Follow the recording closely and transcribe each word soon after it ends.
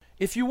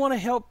if you want to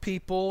help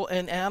people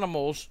and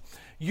animals,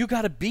 you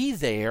got to be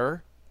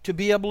there to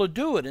be able to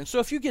do it. And so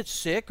if you get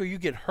sick or you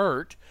get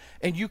hurt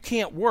and you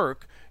can't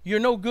work, you're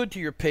no good to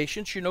your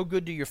patients, you're no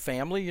good to your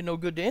family, you're no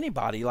good to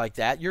anybody like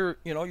that. You're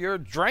a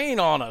drain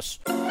on us.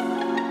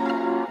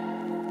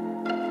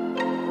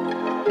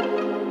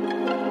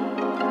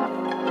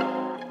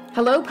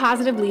 Hello,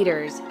 positive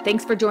leaders.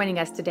 Thanks for joining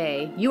us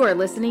today. You are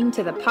listening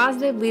to the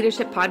Positive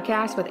Leadership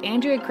Podcast with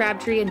Andrea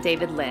Crabtree and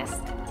David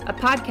List, a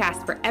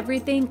podcast for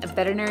everything a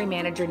veterinary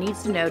manager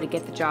needs to know to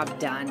get the job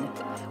done.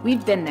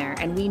 We've been there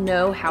and we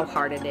know how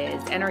hard it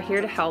is and are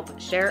here to help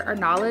share our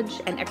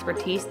knowledge and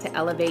expertise to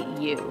elevate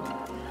you.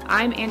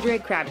 I'm Andrea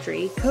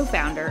Crabtree,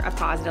 co-founder of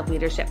Positive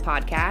Leadership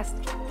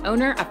Podcast,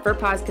 owner of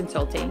FurPause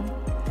Consulting,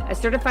 a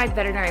certified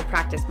veterinary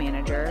practice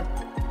manager,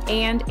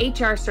 and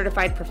HR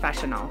certified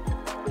professional.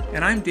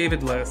 And I'm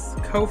David List,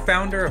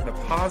 co-founder of the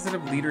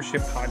Positive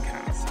Leadership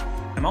Podcast.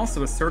 I'm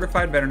also a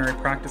certified veterinary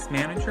practice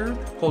manager,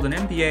 hold an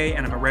MBA,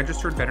 and I'm a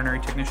registered veterinary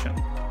technician.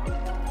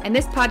 And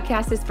this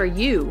podcast is for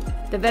you,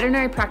 the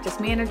veterinary practice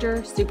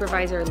manager,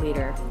 supervisor,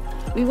 leader.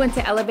 We want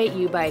to elevate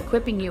you by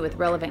equipping you with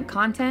relevant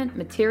content,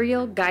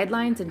 material,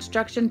 guidelines,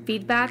 instruction,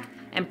 feedback,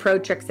 and pro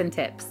tricks and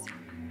tips.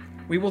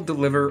 We will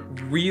deliver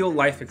real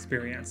life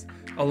experience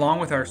along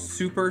with our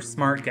super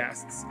smart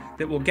guests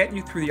that will get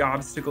you through the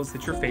obstacles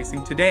that you're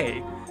facing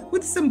today,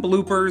 with some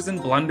bloopers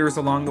and blunders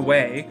along the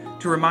way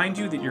to remind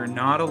you that you're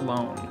not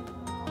alone.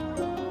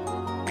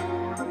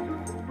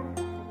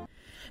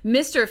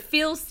 Mr.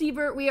 Phil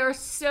Siebert, we are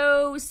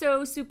so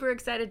super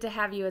excited to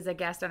have you as a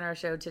guest on our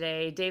show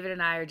today. David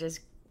and I are just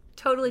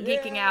totally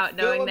geeking out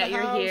knowing that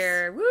you're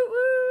here. Woo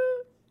woo!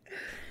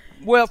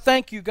 Well,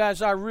 thank you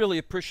guys. I really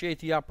appreciate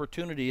the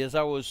opportunity. As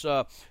I was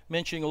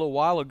mentioning a little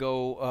while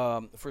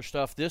ago for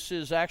stuff, this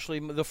is actually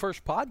the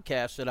first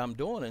podcast that I'm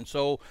doing, and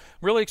so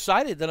really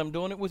excited that I'm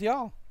doing it with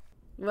y'all.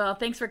 Well,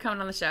 thanks for coming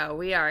on the show.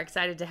 We are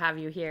excited to have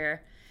you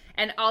here.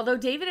 And although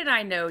David and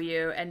I know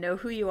you and know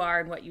who you are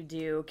and what you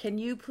do, can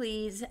you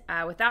please,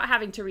 without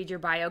having to read your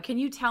bio, can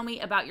you tell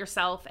me about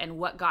yourself and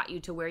what got you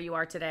to where you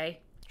are today?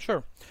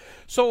 Sure.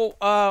 So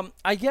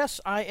I guess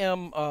I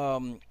am,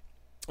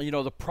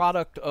 the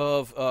product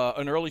of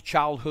an early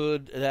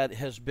childhood that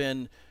has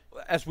been,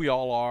 as we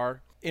all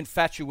are,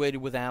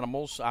 infatuated with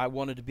animals. I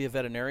wanted to be a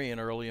veterinarian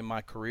early in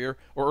my career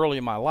or early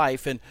in my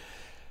life, and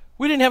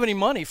we didn't have any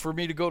money for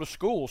me to go to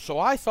school, so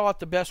I thought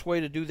the best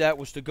way to do that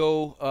was to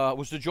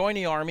join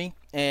the Army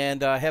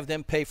and have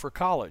them pay for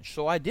college.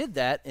 So I did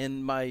that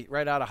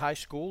right out of high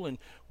school and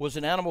was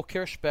an animal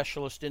care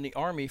specialist in the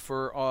Army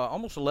for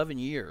almost 11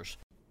 years.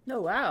 Oh,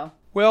 wow.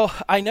 Well,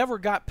 I never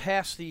got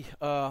past the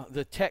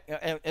tech,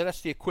 and that's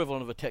the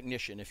equivalent of a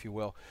technician, if you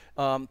will.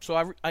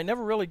 So I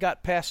never really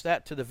got past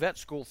that to the vet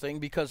school thing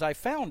because I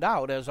found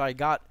out as I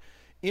got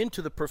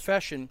into the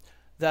profession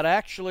that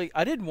actually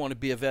I didn't want to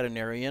be a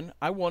veterinarian.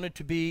 I wanted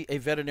to be a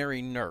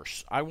veterinary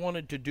nurse. I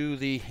wanted to do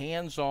the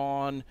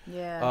hands-on,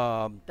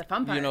 the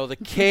fun part. The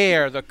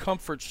care, the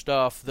comfort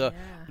stuff, the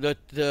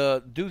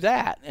do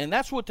that. And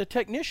that's what the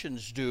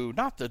technicians do,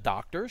 not the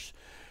doctors.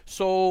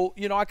 So,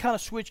 I kind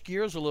of switched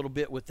gears a little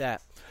bit with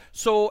that.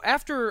 So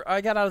after I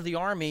got out of the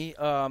Army,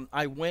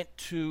 I went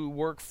to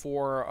work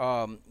for,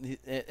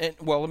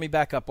 let me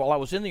back up. While I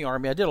was in the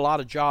Army, I did a lot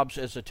of jobs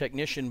as a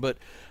technician, but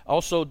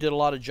also did a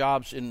lot of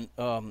jobs in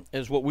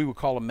as what we would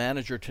call a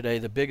manager today.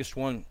 The biggest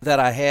one that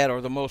I had,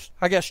 or the most,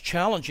 I guess,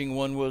 challenging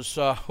one was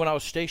when I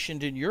was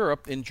stationed in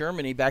Europe, in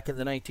Germany, back in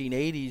the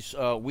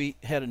 1980s. We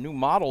had a new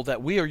model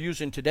that we are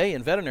using today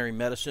in veterinary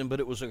medicine, but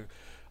it was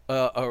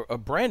a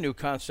brand new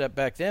concept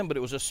back then, but it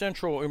was a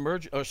central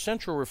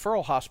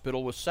referral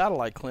hospital with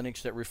satellite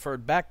clinics that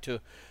referred back to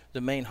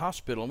the main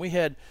hospital. And we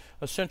had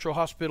a central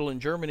hospital in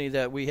Germany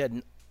that we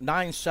had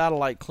 9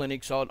 satellite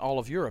clinics on all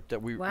of Europe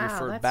that we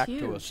referred back huge.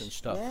 To us and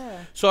stuff. Yeah.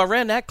 So I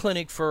ran that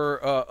clinic for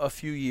a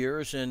few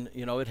years, and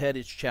it had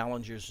its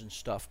challenges and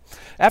stuff.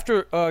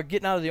 After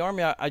getting out of the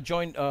Army, I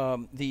joined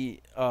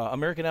the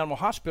American Animal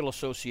Hospital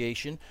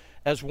Association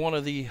as one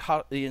of the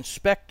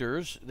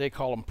inspectors. They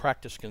call them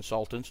practice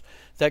consultants,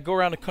 that go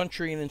around the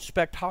country and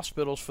inspect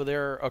hospitals for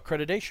their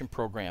accreditation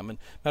program. And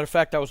matter of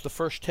fact, I was the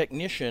first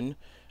technician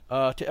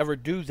to ever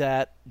do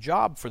that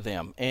job for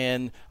them.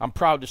 And I'm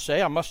proud to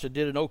say I must have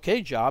did an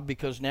okay job,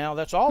 because now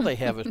that's all they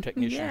have is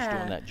technicians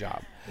doing that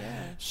job.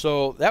 Yeah.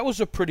 So that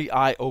was a pretty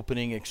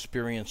eye-opening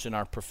experience in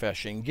our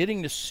profession,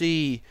 getting to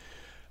see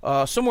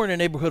somewhere in the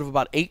neighborhood of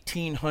about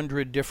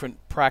 1,800 different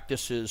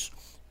practices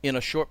in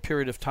a short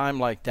period of time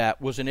like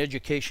that was an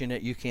education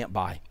that you can't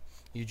buy.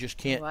 You just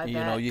can't,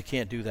 you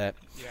can't do that.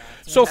 Yeah.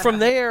 So from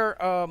there,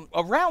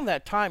 around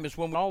that time is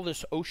when all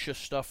this OSHA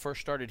stuff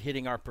first started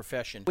hitting our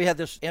profession. We had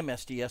this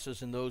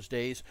MSDSs in those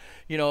days,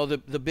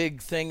 the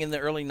big thing in the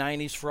early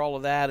 90s for all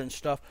of that and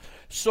stuff.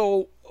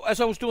 So as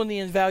I was doing the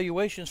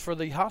evaluations for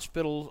the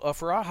hospital,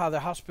 for AHA, the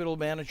hospital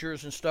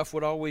managers and stuff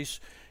would always,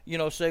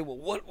 say,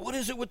 well, what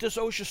is it with this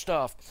OSHA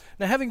stuff?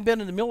 Now, having been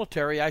in the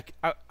military, I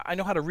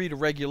know how to read a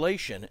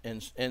regulation,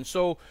 and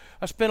so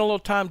I spent a little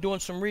time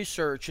doing some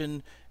research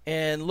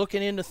and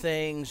looking into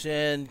things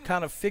and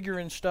kind of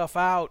figuring stuff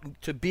out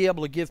to be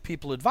able to give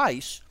people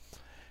advice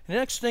And the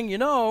next thing you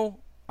know,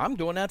 I'm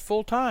doing that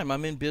full time.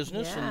 I'm in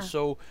business, and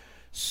so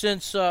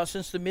since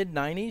the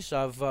mid-'90s,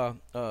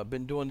 I've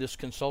been doing this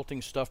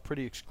consulting stuff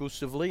pretty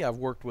exclusively. I've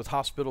worked with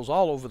hospitals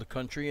all over the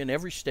country, in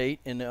every state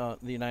in the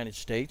United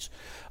States.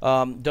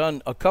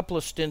 Done a couple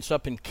of stints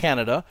up in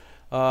Canada.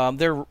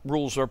 Their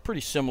rules are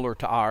pretty similar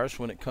to ours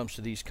when it comes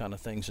to these kind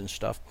of things and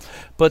stuff.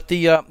 But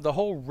the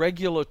whole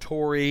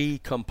regulatory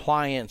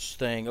compliance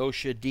thing,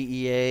 OSHA,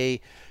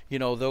 DEA,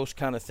 those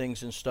kind of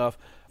things and stuff,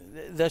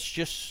 that's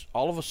just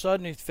all of a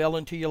sudden it fell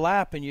into your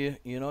lap, and you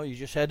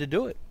just had to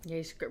do it. Yeah,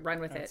 you just run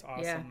with That's it.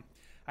 Awesome. Yeah.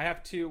 I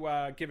have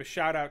to give a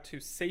shout out to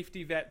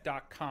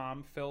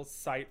safetyvet.com, Phil's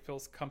site,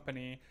 Phil's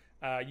company.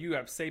 You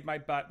have saved my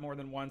butt more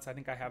than once. I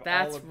think I have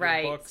all of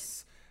your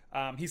books.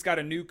 He's got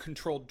a new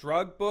controlled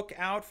drug book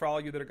out for all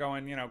of you that are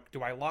going,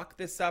 do I lock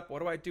this up? What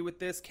do I do with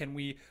this? Can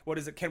we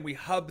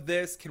hub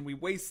this? Can we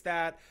waste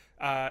that?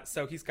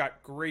 So he's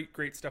got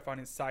great stuff on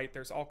his site.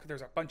 There's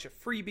a bunch of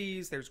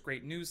freebies. There's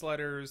great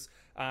newsletters.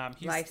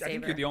 I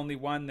think you're the only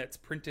one that's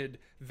printed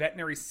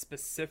veterinary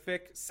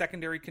specific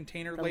secondary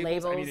container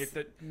labels. I mean,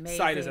 the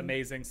site is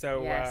amazing.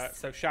 So,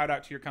 so shout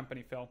out to your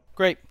company, Phil.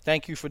 Great.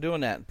 Thank you for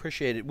doing that.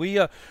 Appreciate it.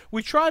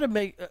 We try to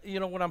make,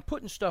 when I'm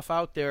putting stuff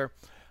out there,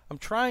 I'm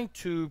trying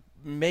to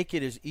make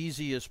it as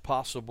easy as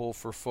possible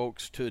for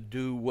folks to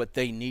do what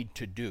they need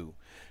to do.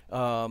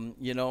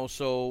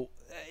 So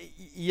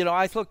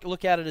I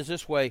look at it as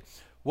this way: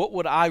 what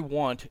would I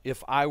want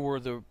if I were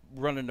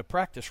running the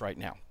practice right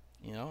now?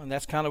 And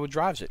that's kind of what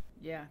drives it.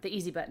 Yeah, the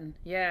easy button.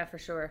 Yeah, for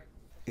sure.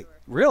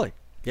 Really?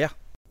 Yeah.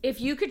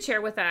 If you could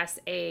share with us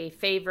a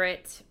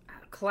favorite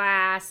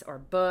class or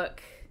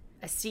book,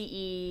 a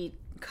CE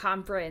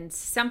conference,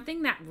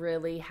 something that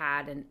really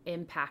had an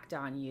impact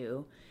on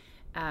you,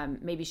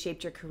 maybe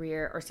shaped your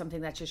career, or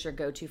something that's just your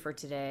go-to for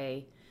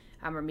today,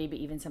 or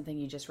maybe even something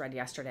you just read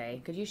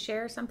yesterday. Could you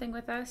share something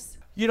with us?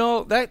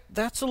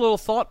 That's a little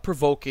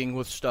thought-provoking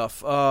with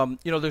stuff.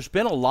 There's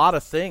been a lot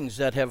of things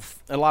and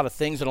a lot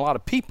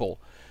of people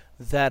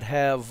that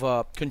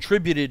have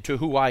contributed to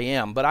who I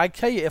am. But I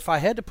tell you, if I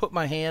had to put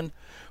my hand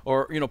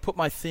or put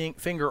my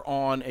finger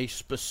on a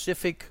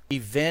specific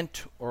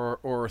event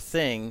or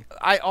thing,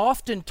 I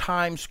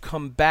oftentimes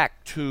come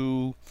back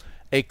to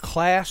a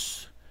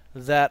class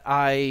that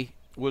I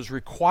was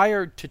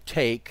required to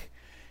take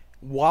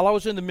while I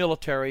was in the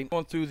military,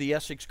 going through the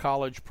Essex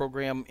College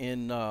program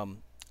in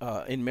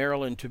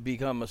Maryland to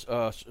become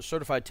a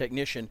certified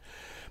technician.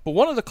 But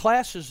one of the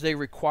classes they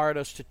required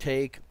us to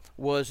take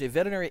was a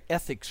veterinary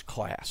ethics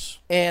class.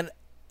 And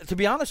to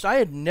be honest, I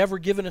had never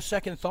given a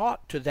second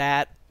thought to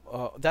that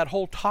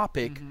whole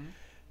topic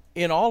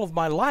in all of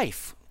my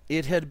life.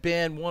 It had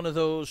been one of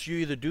those, you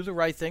either do the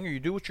right thing or you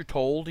do what you're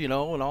told, and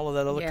all of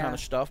that other kind of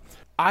stuff.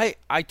 I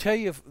tell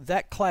you,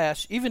 that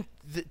class, even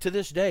to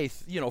this day,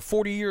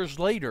 40 years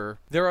later,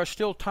 there are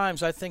still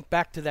times I think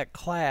back to that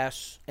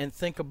class and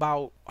think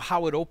about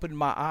how it opened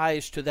my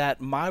eyes to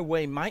that my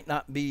way might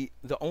not be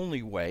the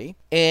only way.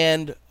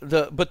 And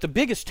but the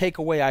biggest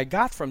takeaway I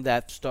got from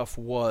that stuff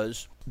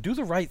was do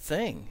the right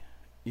thing.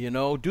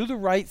 Do the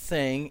right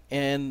thing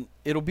and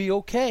it'll be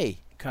okay,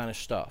 kind of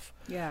stuff.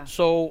 Yeah.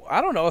 So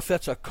I don't know if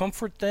that's a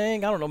comfort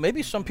thing. I don't know.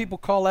 Maybe some people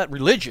call that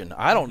religion.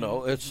 I don't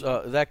know. It's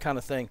that kind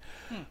of thing.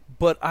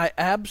 But I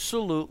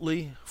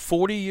absolutely,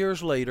 40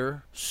 years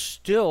later,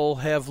 still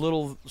have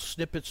little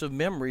snippets of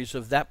memories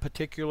of that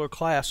particular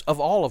class,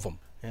 of all of them.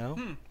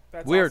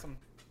 That's weird. Awesome.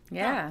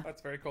 Yeah.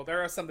 That's very cool.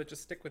 There are some that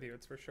just stick with you,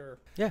 it's for sure.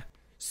 Yeah.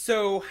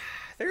 So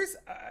there's,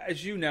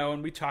 as you know,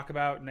 and we talk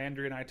about, and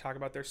Andrea and I talk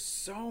about, there's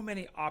so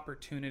many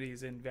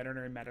opportunities in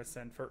veterinary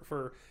medicine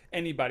for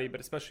anybody,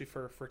 but especially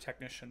for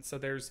technicians. So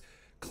there's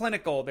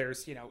clinical,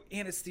 there's,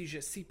 anesthesia,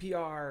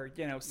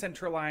 CPR,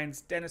 central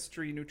lines,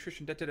 dentistry,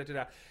 nutrition,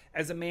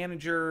 As a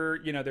manager,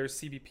 there's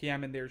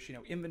CBPM, and there's,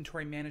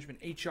 inventory management,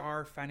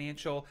 HR,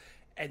 financial.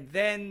 And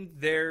then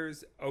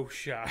there's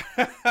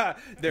OSHA.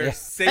 There's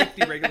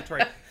safety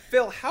regulatory.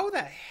 Phil, how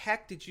the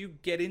heck did you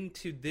get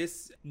into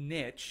this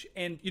niche?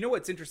 And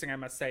what's interesting, I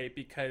must say,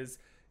 because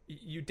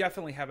you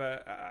definitely have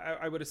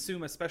I would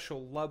assume, a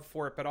special love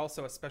for it, but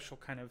also a special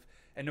kind of,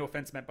 and no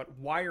offense meant, but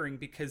wiring,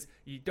 because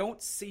you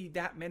don't see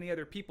that many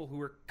other people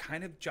who are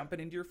kind of jumping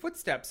into your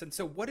footsteps. And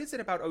so what is it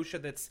about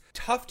OSHA that's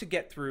tough to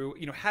get through?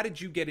 How did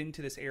you get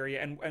into this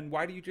area, and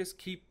why do you just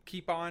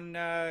keep on,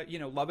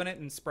 loving it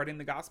and spreading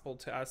the gospel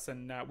to us?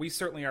 And we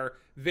certainly are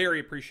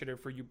very appreciative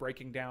for you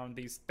breaking down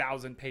these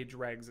 1,000-page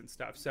regs and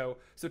stuff. So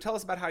tell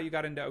us about how you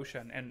got into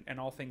OSHA and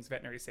all things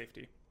veterinary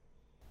safety.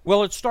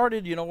 Well, it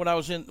started, when I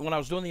was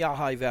doing the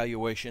AHA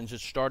evaluations,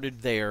 it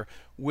started there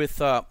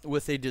with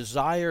a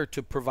desire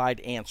to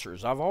provide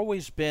answers. I've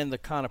always been the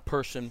kind of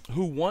person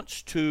who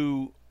wants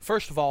to,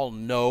 first of all,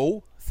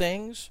 know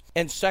things,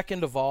 and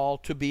second of all,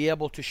 to be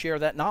able to share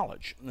that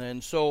knowledge.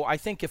 And so I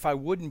think if I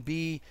wouldn't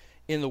be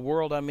in the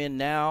world I'm in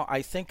now,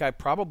 I think I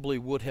probably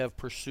would have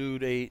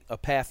pursued a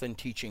path in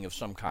teaching of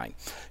some kind,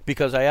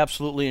 because I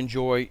absolutely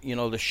enjoy,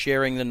 the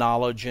sharing the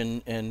knowledge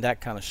and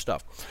that kind of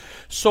stuff.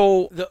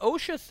 So the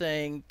OSHA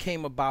thing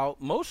came about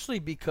mostly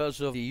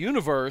because of the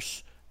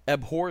universe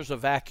abhors a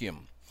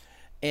vacuum.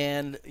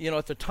 And,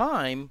 at the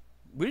time,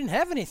 we didn't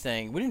have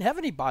anything. We didn't have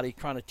anybody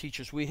trying to teach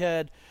us. We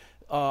had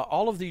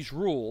all of these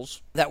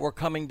rules that were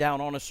coming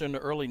down on us in the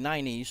early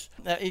 90s.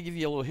 I'll give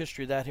you a little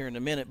history of that here in a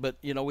minute, but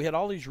we had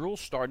all these rules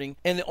starting,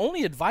 and the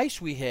only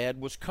advice we had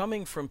was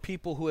coming from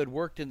people who had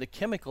worked in the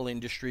chemical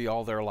industry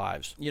all their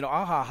lives.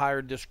 AHA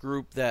hired this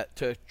group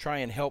to try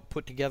and help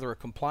put together a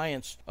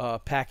compliance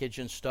package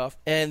and stuff,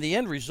 and the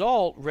end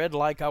result read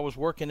like I was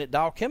working at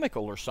Dow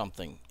Chemical or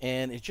something,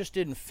 and it just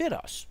didn't fit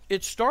us.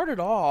 It started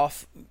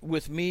off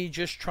with me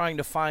just trying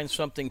to find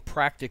something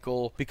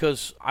practical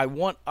because I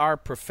want our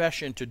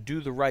profession to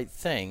do the right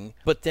thing,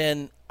 but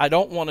then I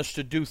don't want us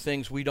to do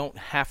things we don't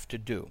have to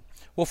do.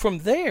 Well, from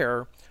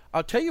there,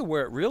 I'll tell you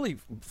where it really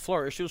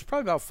flourished. It was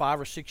probably about 5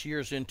 or 6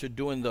 years into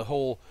doing the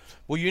whole,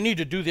 well, you need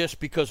to do this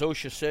because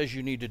OSHA says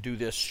you need to do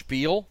this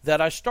spiel,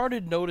 that I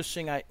started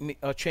noticing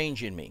a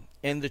change in me.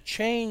 And the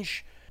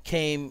change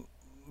came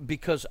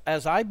because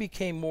as I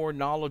became more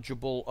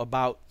knowledgeable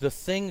about the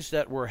things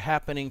that were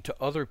happening to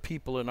other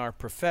people in our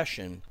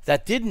profession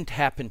that didn't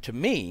happen to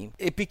me,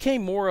 it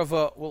became more of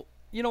a, well,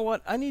 you know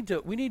what,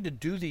 we need to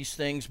do these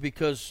things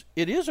because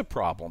it is a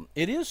problem.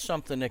 It is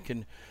something that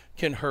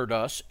can hurt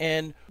us.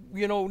 And,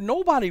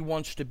 nobody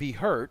wants to be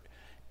hurt.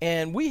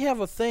 And we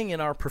have a thing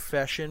in our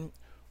profession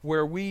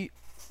where we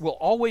will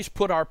always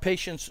put our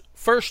patients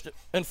first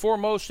and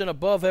foremost and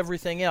above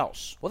everything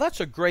else. Well, that's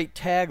a great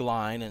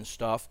tagline and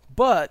stuff,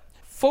 but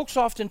folks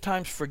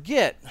oftentimes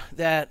forget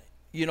that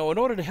in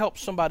order to help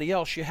somebody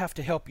else, you have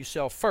to help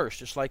yourself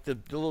first. It's like the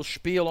little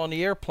spiel on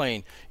the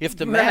airplane. If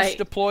the mask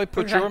deploy,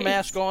 put your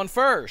mask on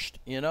first,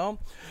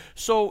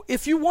 So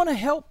if you want to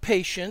help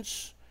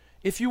patients,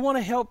 if you want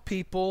to help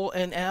people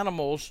and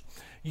animals,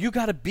 you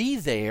got to be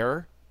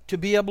there to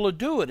be able to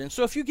do it. And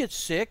so if you get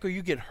sick or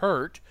you get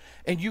hurt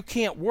and you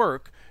can't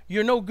work,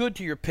 you're no good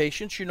to your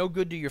patients, you're no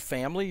good to your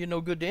family, you're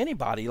no good to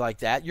anybody like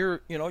that.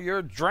 You're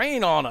a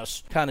drain on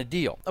us kind of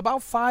deal.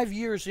 About 5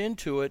 years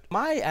into it,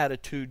 my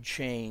attitude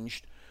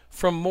changed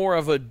from more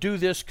of a do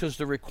this because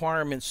the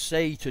requirements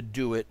say to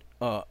do it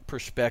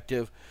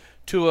perspective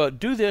to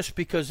do this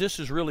because this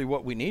is really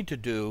what we need to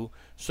do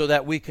so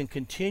that we can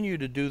continue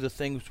to do the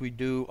things we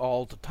do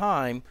all the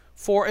time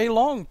for a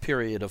long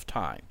period of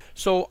time.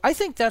 So I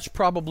think that's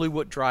probably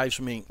what drives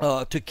me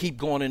to keep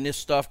going in this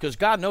stuff, because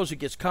God knows it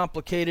gets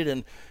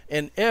complicated,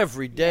 and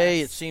every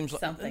day it seems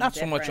like, not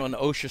so much on the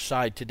OSHA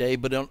side today,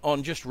 but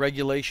on just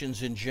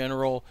regulations in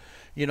general,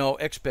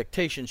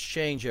 expectations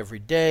change every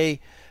day.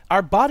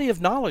 Our body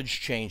of knowledge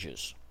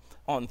changes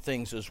on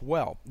things as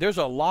well. There's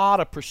a lot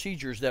of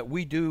procedures that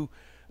we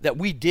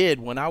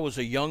did when I was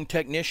a young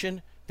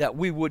technician that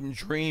we wouldn't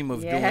dream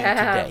of doing today.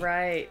 Yeah,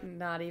 right.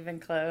 Not even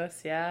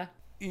close, yeah.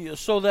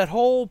 So that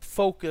whole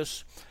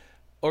focus,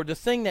 or the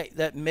thing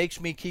that makes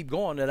me keep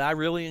going, that I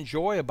really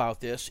enjoy about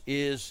this,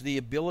 is the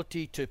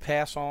ability to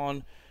pass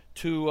on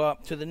to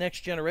the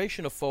next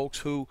generation of folks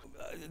who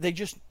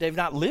they've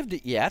not lived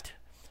it yet.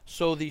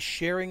 So the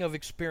sharing of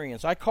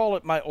experience. I call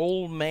it my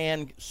old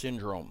man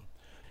syndrome.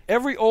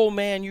 Every old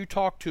man you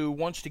talk to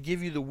wants to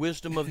give you the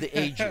wisdom of the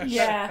ages.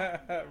 Yeah.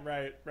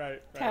 Right.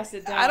 Pass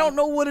it down. I don't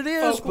know what it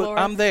is, Folklore.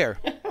 but I'm there.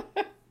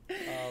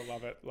 Oh,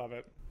 love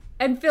it.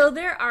 And Phil,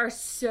 there are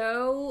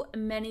so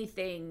many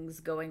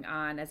things going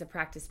on as a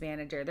practice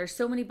manager. There's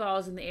so many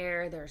balls in the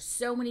air. There are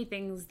so many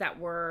things that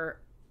we're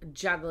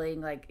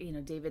juggling. Like,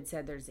 David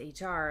said, there's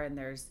HR and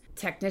there's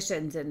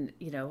technicians and,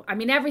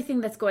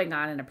 everything that's going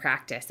on in a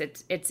practice.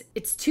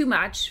 It's too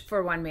much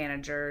for one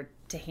manager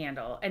to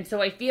handle. And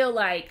so I feel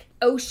like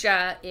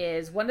OSHA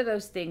is one of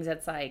those things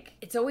that's like,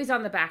 it's always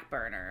on the back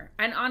burner.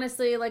 And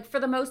honestly, like, for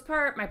the most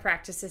part, my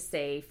practice is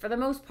safe. For the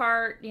most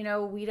part,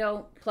 we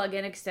don't plug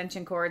in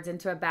extension cords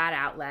into a bad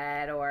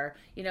outlet, or,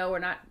 we're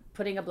not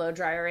putting a blow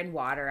dryer in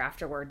water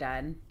after we're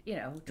done,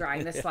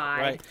 drying the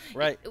slide.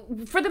 Right.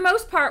 For the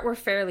most part, we're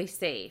fairly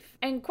safe.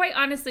 And quite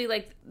honestly,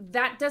 like,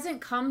 that doesn't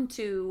come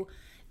to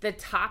the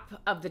top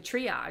of the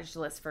triage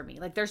list for me.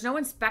 Like, there's no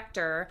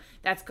inspector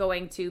that's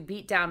going to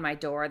beat down my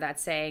door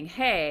that's saying,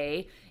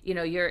 hey,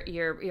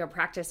 your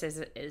practice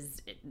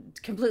is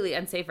completely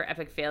unsafe or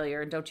epic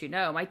failure, and don't you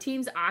know? My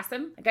team's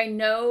awesome. Like, I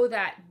know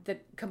that the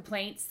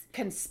complaints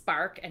can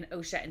spark an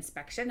OSHA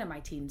inspection, and my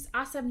team's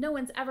awesome. No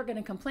one's ever going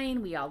to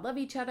complain. We all love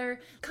each other.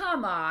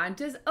 Come on,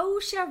 does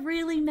OSHA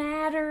really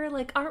matter?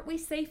 Like, aren't we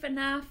safe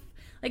enough?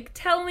 Like,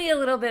 tell me a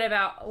little bit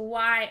about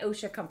why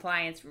OSHA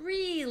compliance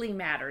really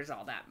matters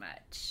all that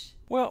much.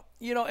 Well,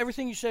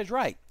 everything you said is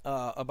right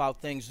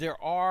about things. There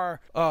are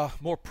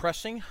more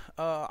pressing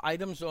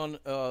items on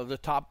the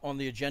top on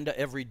the agenda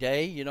every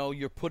day.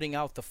 You're putting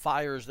out the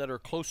fires that are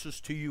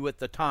closest to you at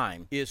the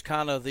time is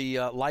kind of the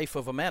life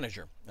of a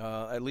manager.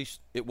 At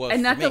least it was.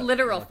 And not for me, the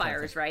literal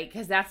fires, right?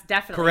 Because that's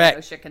definitely Correct.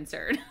 an OSHA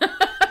concern.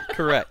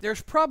 Correct.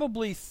 There's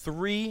probably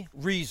 3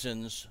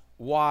 reasons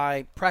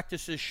why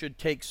practices should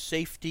take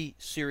safety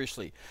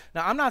seriously.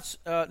 Now, I'm not,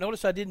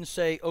 notice I didn't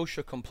say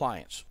OSHA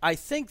compliance. I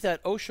think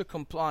that OSHA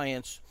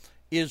compliance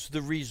is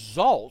the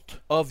result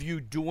of you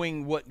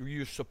doing what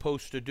you're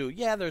supposed to do.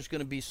 Yeah, there's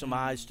going to be some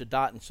I's to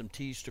dot and some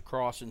T's to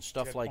cross and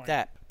stuff like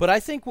that. But I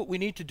think what we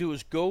need to do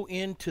is go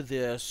into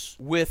this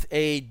with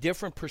a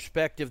different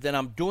perspective than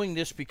I'm doing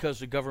this because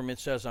the government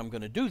says I'm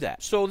going to do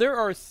that. So there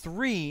are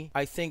three,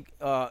 I think,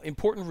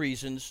 important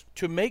reasons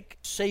to make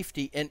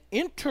safety an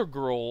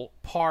integral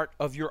part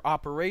of your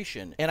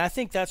operation. And I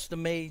think that's the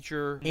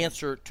major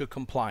answer to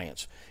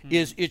compliance,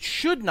 is it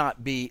should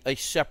not be a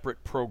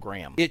separate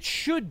program. It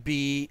should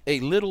be a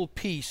little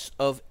piece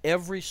of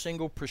every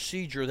single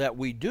procedure that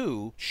we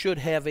do should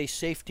have a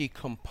safety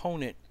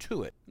component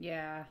to it.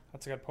 Yeah.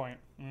 That's a good point.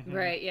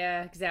 Right,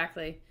 yeah,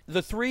 exactly.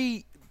 The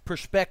three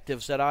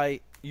perspectives that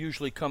I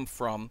usually come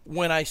from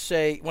when I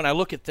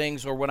look at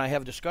things or when I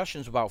have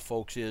discussions about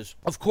folks is,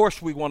 of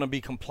course, we want to be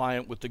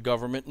compliant with the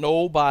government.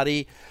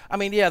 Nobody, I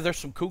mean, yeah, there's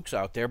some kooks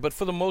out there, but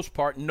for the most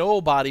part,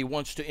 nobody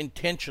wants to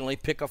intentionally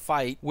pick a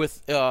fight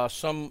with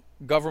some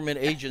government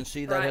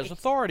agency that has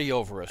authority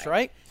over us,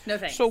 right? No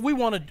thanks. So we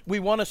want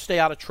to stay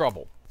out of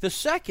trouble. The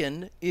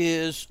second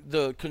is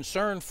the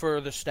concern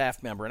for the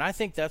staff member, and I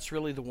think that's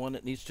really the one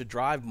that needs to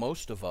drive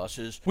most of us,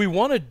 is we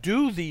want to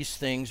do these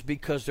things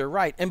because they're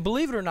right. And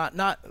believe it or not,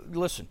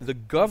 listen, the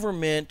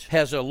government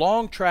has a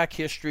long track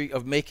history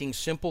of making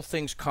simple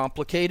things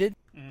complicated.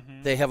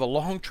 They have a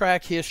long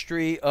track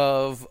history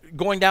of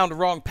going down the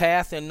wrong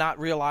path and not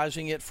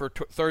realizing it for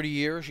 30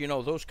 years,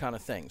 those kind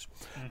of things.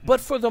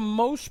 But for the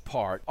most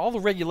part, all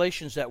the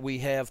regulations that we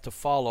have to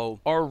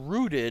follow are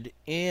rooted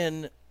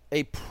in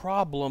a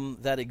problem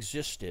that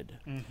existed.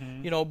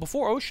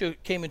 Before OSHA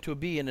came into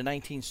being in the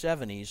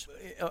 1970s,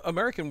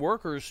 American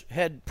workers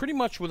had pretty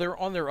much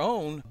on their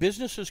own.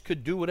 Businesses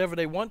could do whatever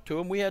they want to,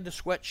 and we had the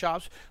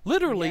sweatshops.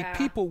 Literally,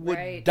 people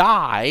would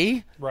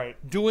die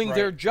doing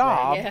their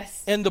job,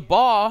 and the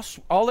boss,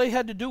 all they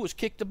had to do was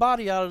kick the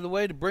body out of the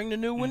way to bring the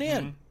new one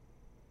in.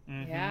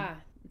 Yeah.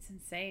 It's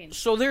insane.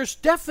 So there's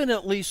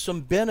definitely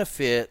some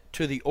benefit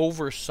to the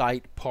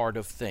oversight part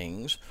of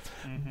things,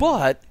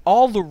 but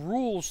all the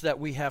rules that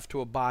we have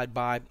to abide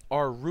by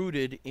are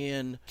rooted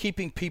in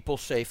keeping people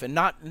safe and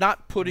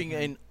not putting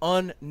an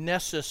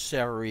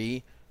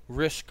unnecessary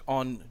risk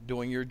on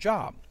doing your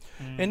job.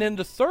 And then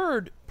the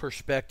third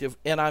perspective,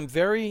 and I'm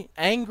very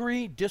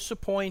angry,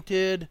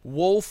 disappointed,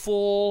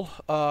 woeful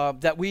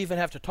that we even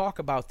have to talk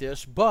about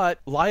this, but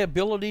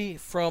liability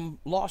from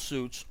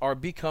lawsuits are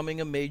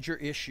becoming a major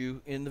issue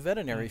in the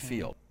veterinary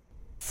field.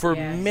 For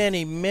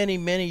many, many,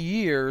 many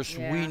years,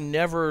 we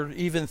never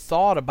even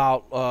thought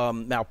about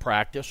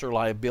malpractice or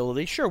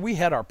liability. Sure, we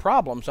had our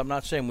problems. I'm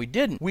not saying we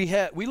didn't. We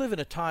live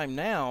in a time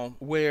now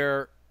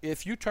where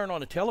if you turn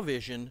on a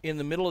television in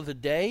the middle of the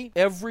day,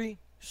 every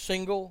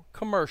single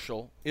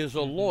commercial is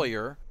a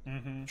lawyer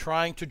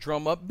trying to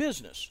drum up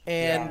business.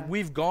 And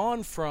we've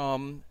gone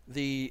from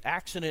the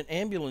accident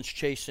ambulance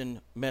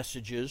chasing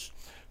messages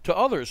to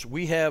others.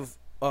 We have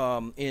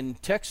in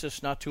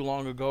Texas not too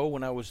long ago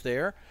when I was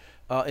there,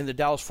 in the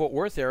Dallas-Fort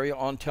Worth area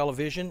on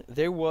television,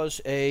 there was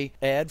a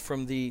ad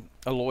from a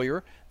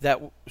lawyer that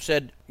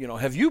said,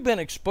 have you been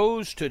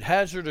exposed to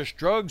hazardous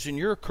drugs in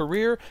your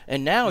career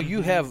and now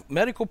you have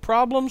medical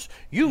problems?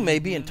 You may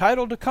be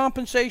entitled to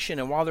compensation.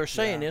 And while they're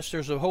saying this,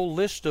 there's a whole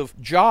list of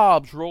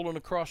jobs rolling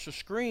across the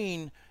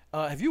screen.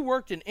 Have you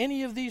worked in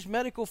any of these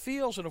medical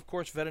fields? And of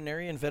course,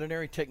 veterinarian,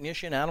 veterinary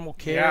technician, animal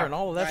care, and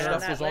all of that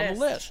stuff was on the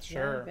list.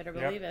 Sure. Better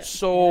believe it.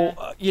 So,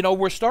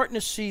 we're starting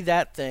to see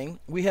that thing.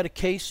 We had a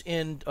case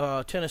in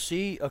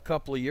Tennessee a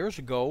couple of years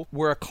ago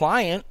where a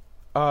client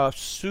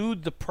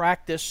sued the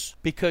practice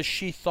because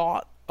she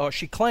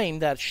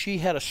claimed that she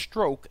had a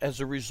stroke as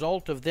a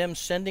result of them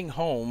sending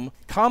home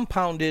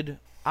compounded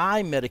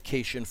eye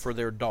medication for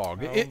their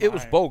dog. It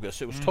was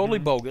bogus. It was totally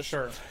bogus.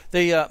 Sure.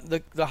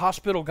 The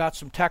hospital got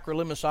some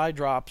tacrolimus eye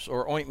drops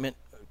or ointment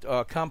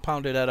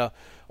compounded at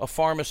a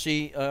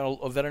pharmacy,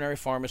 a veterinary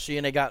pharmacy,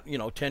 and they got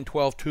 10,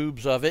 12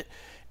 tubes of it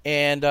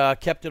and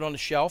kept it on the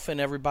shelf, and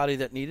everybody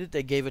that needed it,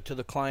 they gave it to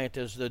the client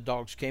as the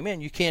dogs came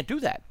in. You can't do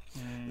that.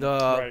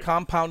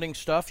 Compounding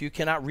stuff, you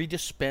cannot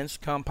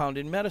redispense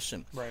compounded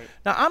medicine.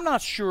 Now, I'm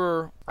not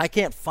sure, I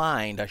can't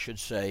find, I should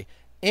say,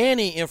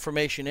 any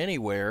information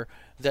anywhere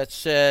that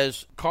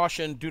says,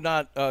 caution, do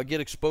not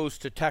get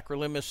exposed to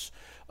tacrolimus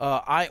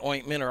eye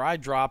ointment or eye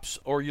drops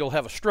or you'll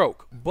have a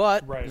stroke.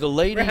 But the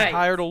lady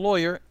hired a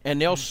lawyer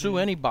and they'll sue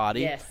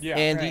anybody.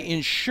 And the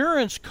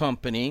insurance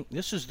company,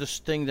 this is this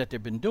thing that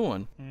they've been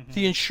doing,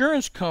 the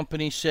insurance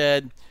company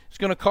said, it's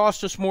going to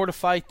cost us more to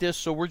fight this,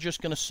 so we're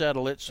just going to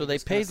settle it. So they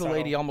paid the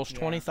lady almost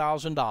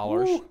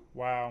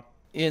 $20,000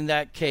 in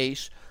that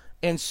case.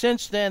 And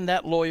since then,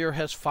 that lawyer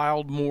has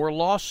filed more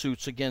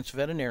lawsuits against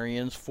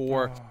veterinarians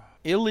for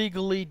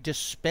illegally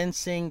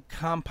dispensing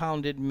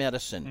compounded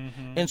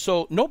medicine. And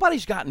so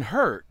nobody's gotten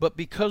hurt, but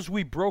because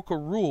we broke a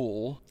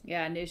rule,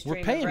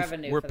 we're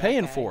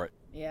paying for it.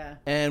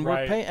 And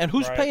we're paying, and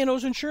who's paying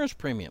those insurance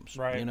premiums?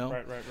 Right.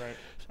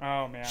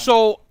 Oh man.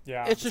 So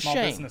it's a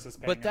shame,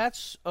 but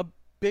that's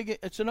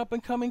it's an up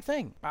and coming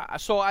thing.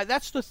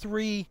 That's the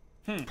three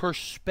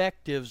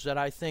perspectives that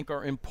I think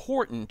are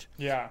important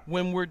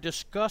when we're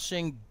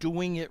discussing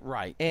doing it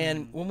right.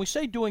 And when we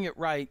say doing it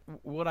right,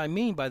 what I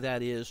mean by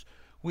that is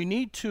we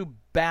need to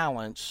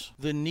balance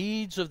the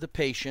needs of the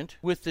patient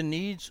with the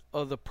needs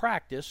of the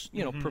practice,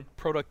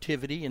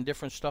 productivity and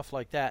different stuff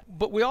like that.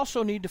 But we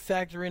also need to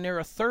factor in there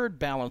a third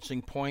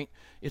balancing point.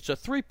 It's a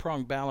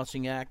three-pronged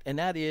balancing act, and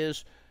that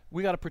is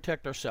we got to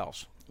protect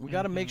ourselves. We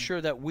got to make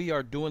sure that we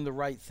are doing the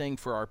right thing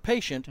for our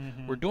patient,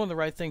 we're doing the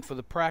right thing for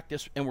the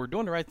practice, and we're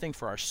doing the right thing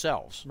for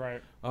ourselves.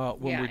 Right.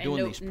 When we're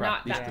doing these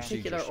not these that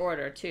procedures. particular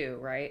order too,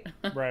 right?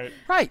 Right.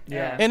 Right.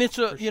 Yeah. And it's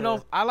a,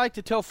 sure. I like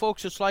to tell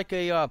folks it's like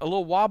a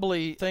little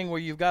wobbly thing where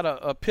you've got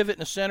a pivot in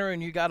the center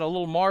and you got a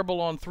little marble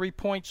on 3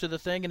 points of the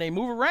thing and they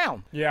move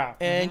around. Yeah.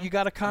 And you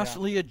got to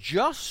constantly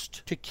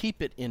adjust to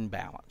keep it in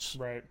balance.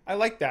 Right. I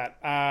like that.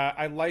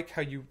 I like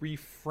how you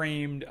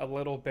reframed a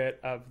little bit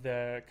of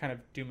the kind of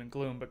doom and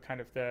gloom, but kind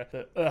of the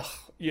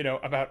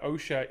about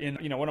OSHA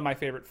in, one of my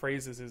favorite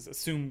phrases is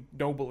assume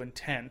noble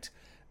intent.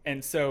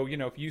 And so,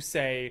 if you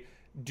say,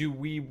 do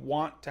we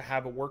want to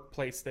have a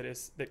workplace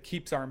that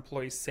keeps our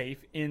employees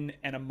safe in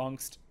and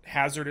amongst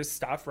hazardous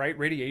stuff, right?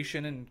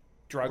 Radiation and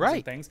drugs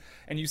and things.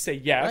 And you say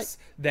yes,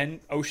 then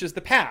OSHA's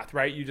the path,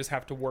 right? You just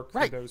have to work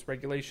through those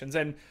regulations.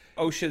 And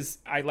OSHA's,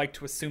 I like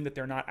to assume that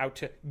they're not out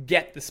to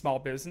get the small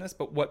business,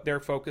 but what their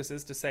focus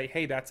is to say,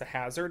 hey, that's a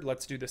hazard.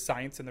 Let's do the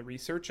science and the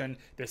research, and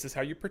this is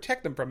how you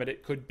protect them from it.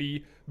 It could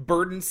be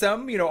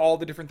burdensome, all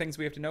the different things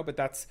we have to know, but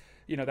that's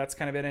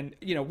kind of it. And,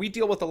 we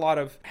deal with a lot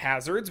of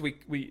hazards. We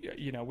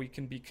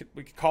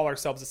could call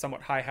ourselves a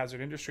somewhat high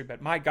hazard industry,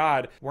 but my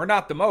God, we're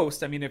not the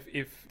most. I mean,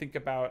 if think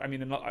about,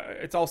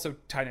 it's also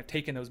kind of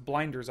taking those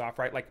blinders off,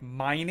 right? Like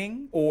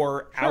mining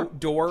or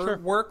outdoor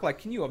work. Like,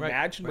 can you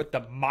imagine what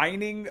the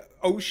mining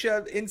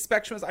OSHA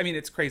inspection was? I mean,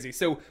 it's crazy.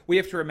 So we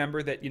have to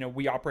remember that,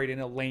 we operate in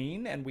a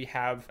lane and we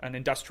have an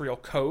industrial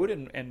code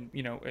and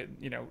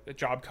a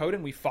job code,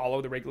 and we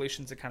follow the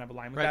regulations that kind of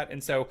align with that.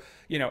 And so,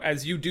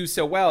 as you do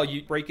so well,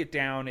 you break it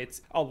down.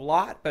 It's a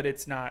lot, but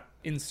it's not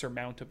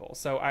insurmountable.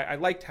 So I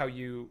liked how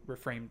you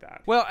reframed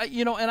that. Well,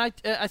 and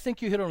I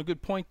think you hit on a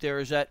good point there,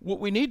 is that what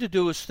we need to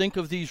do is think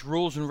of these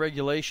rules and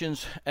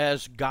regulations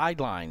as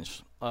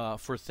guidelines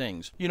for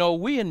things.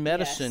 We in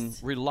medicine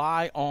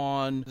rely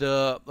on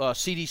the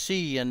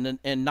CDC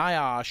and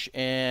NIOSH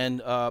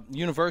and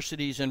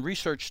universities and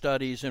research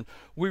studies, and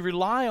we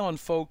rely on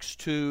folks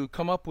to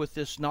come up with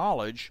this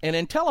knowledge and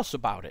then tell us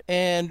about it.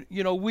 And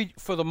we,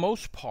 for the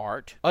most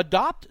part,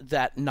 adopt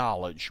that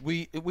knowledge.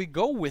 We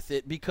go with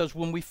it because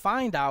when we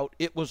find out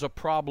it was a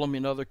problem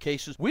in other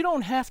cases, we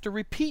don't have to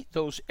repeat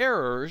those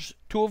errors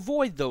to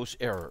avoid those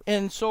errors.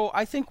 And so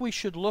I think we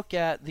should look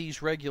at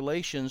these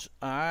regulations.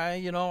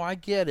 I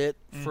get it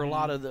for a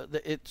lot of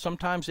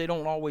sometimes they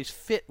don't always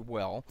fit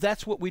well.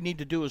 That's what we need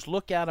to do, is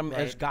look at them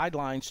as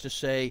guidelines to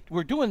say,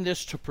 we're doing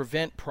this to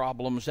prevent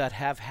problems that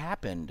have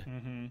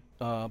happened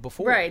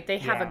before. Right. They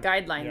have a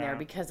guideline there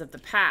because of the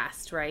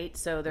past, right?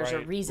 So there's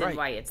a reason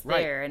why it's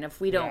there. And if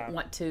we don't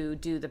want to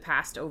do the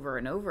past over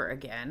and over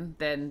again,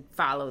 then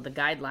follow the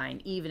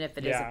guideline, even if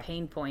it is a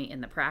pain point in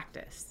the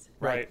practice.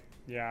 Right.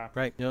 Yeah.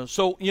 Right.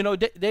 So,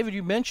 David,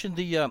 you mentioned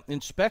the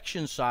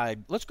inspection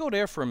side. Let's go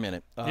there for a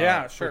minute.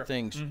 Sure. For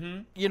things.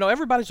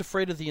 Everybody's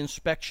afraid of the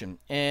inspection.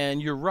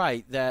 And you're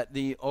right that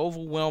the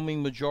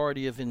overwhelming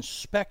majority of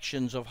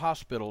inspections of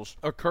hospitals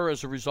occur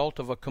as a result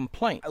of a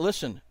complaint.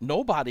 Listen,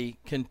 nobody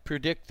can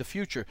predict the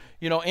future.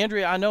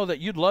 Andrea, I know that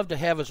you'd love to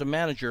have as a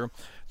manager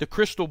the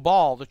crystal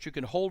ball that you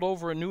can hold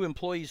over a new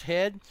employee's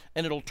head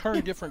and it'll turn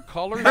different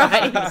colors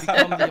and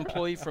become the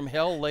employee from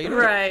hell later.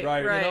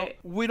 Right.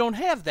 We don't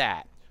have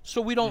that. So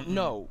we don't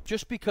know.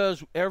 Just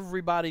because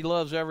everybody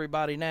loves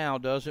everybody now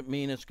doesn't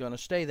mean it's going to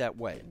stay that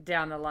way.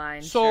 Down the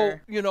line,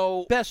 So,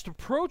 best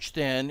approach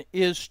then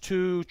is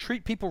to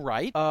treat people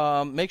right,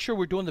 make sure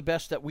we're doing the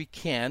best that we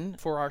can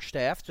for our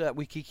staff so that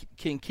we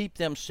can keep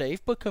them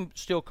safe, but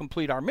still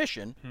complete our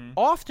mission.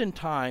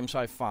 Oftentimes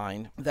I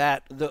find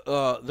that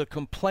the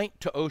complaint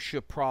to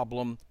OSHA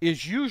problem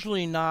is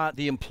usually not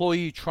the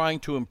employee trying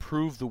to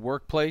improve the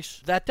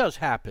workplace. That does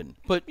happen.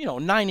 But,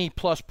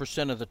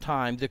 90+% of the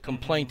time, the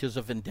complaint is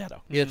a vendetta.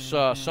 It's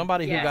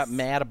somebody who got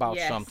mad about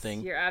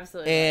something. You're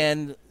absolutely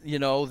and,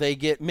 they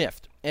get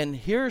miffed. And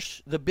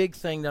here's the big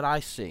thing that I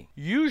see.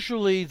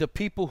 Usually the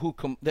people who,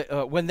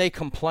 when they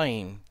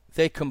complain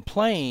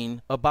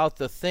about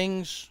the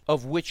things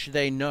of which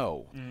they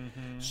know.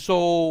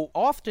 So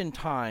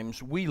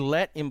oftentimes we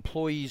let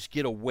employees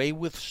get away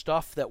with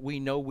stuff that we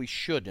know we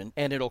shouldn't,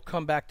 and it'll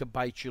come back to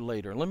bite you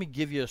later. Let me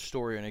give you a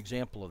story, an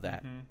example of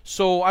that.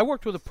 So I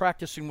worked with a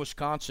practice in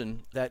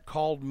Wisconsin that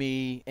called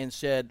me and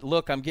said,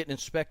 look, I'm getting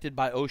inspected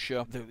by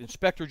OSHA. The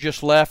inspector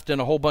just left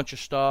and a whole bunch of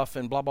stuff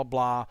and blah, blah,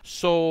 blah.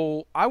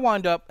 So I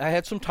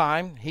had some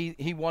time.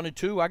 He wanted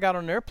to. I got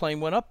on an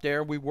airplane, went up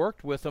there. We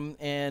worked with him,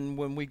 and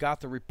when we got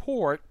the report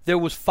report, there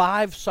was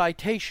 5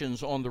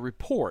 citations on the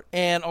report.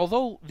 And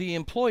although the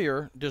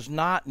employer does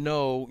not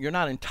know, you're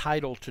not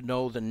entitled to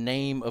know the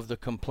name of the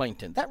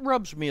complainant. That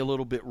rubs me a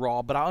little bit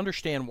raw, but I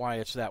understand why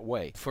it's that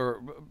way.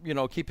 For,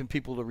 keeping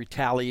people to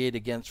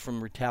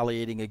from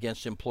retaliating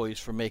against employees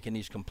for making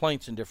these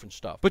complaints and different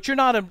stuff. But you're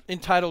not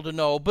entitled to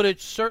know, but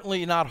it's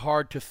certainly not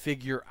hard to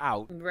figure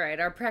out. Right.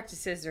 Our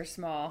practices are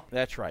small.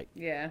 That's right.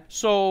 Yeah.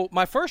 So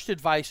my first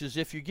advice is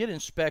if you get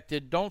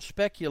inspected, don't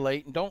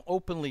speculate and don't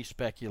openly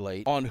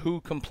speculate on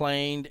who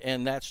complained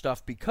and that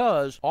stuff,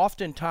 because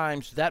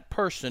oftentimes that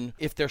person,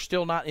 if they're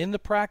still not in the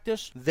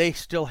practice, they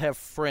still have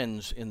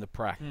friends in the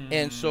practice.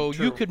 And so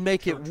you could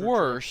make it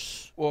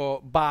worse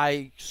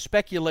by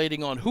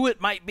speculating on who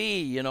it might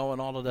be, and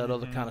all of that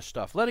other kind of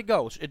stuff. Let it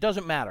go. It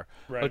doesn't matter.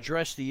 Right.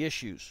 Address the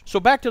issues. So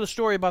back to the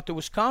story about the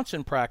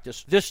Wisconsin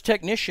practice. This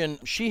technician,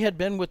 she had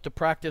been with the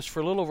practice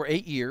for a little over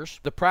 8 years.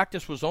 The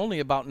practice was only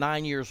about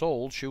 9 years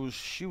old. She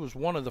was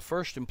one of the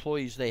first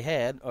employees they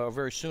had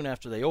very soon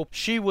after they opened.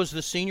 She was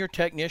the senior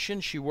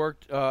technician. She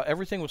worked,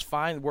 everything was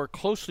fine, worked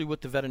closely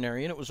with the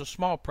veterinarian. It was a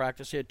small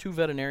practice. They had 2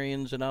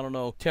 veterinarians and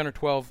 10 or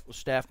 12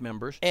 staff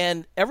members.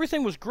 And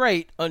everything was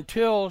great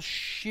until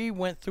she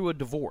went through a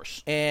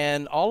divorce.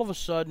 And all of a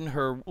sudden,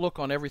 her look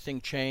on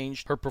everything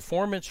changed. Her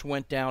performance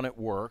went down at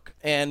work.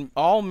 And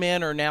all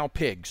men are now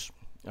pigs.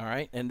 All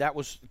right? And that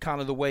was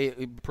kind of the way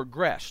it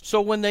progressed.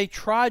 So when they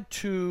tried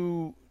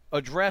to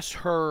address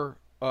her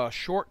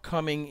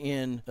shortcoming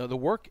in the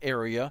work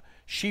area,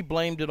 she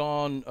blamed it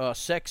on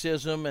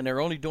sexism, and they're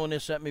only doing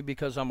this at me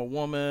because I'm a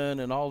woman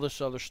and all this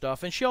other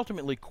stuff, and she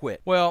ultimately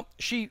quit. Well,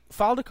 she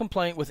filed a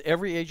complaint with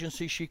every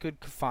agency she could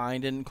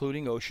find,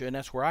 including OSHA, and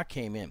that's where I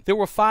came in. There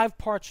were 5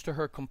 parts to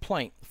her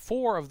complaint.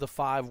 4 of the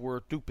 5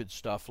 were stupid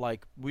stuff,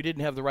 like we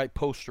didn't have the right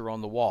poster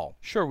on the wall.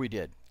 Sure we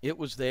did. It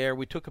was there.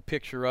 We took a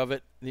picture of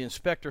it. The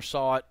inspector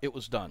saw it. It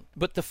was done.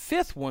 But the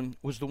 5th one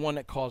was the one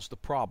that caused the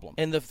problem.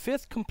 And the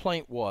 5th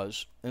complaint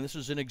was, and this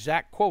is an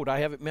exact quote, I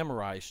have it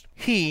memorized,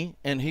 he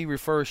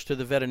refers to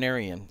the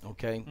veterinarian,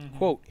 okay?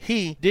 Quote,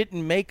 he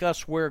didn't make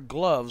us wear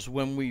gloves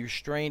when we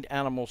restrained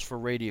animals for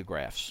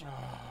radiographs,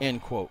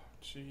 end quote.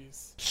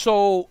 Jeez.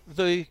 So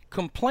the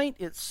complaint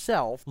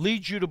itself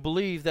leads you to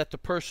believe that the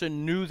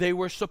person knew they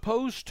were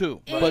supposed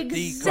to. But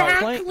the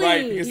complaint,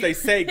 right, because they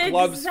say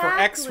gloves for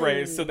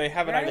X-rays, so they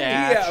have an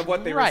idea of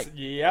what they were.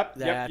 Yep.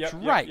 That's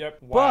right. Wow.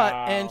 But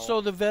and so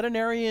the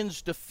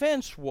veterinarian's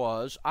defense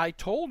was, I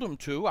told him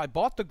to. I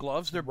bought the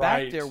gloves. They're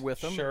back there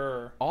with them.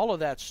 Sure. All of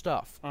that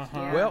stuff.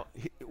 Yeah. Well,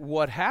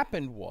 what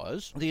happened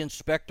was the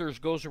inspector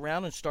goes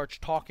around and starts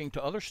talking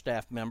to other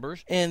staff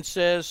members and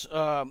says,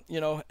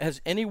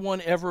 has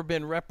anyone ever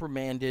been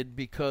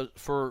reprimanded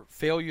for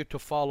failure to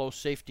follow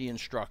safety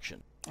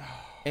instruction?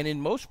 And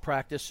in most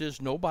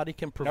practices, nobody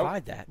can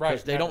provide that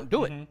because they don't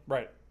do it.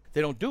 Right. They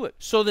don't do it.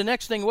 So the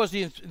next thing was,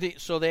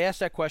 so they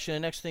asked that question.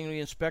 The next thing, the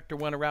inspector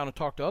went around and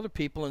talked to other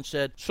people and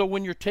said, so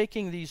when you're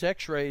taking these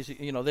x-rays,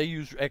 they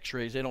use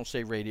x-rays. They don't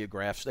say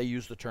radiographs. They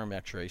use the term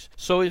x-rays.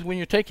 So when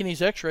you're taking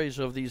these x-rays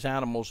of these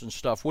animals and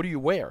stuff, what do you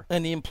wear?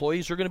 And the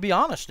employees are going to be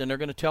honest, and they're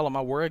going to tell them,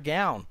 I wear a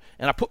gown.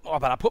 And I put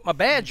my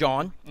badge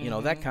on,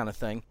 that kind of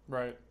thing.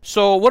 Right.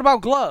 So what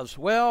about gloves?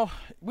 Well,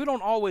 we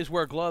don't always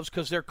wear gloves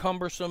because they're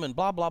cumbersome and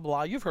blah, blah,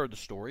 blah. You've heard the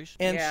stories.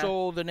 And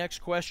so the next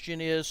question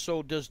is,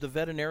 so does the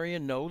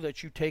veterinarian know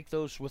that you take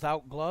those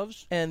without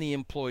gloves? And the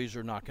employees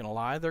are not going to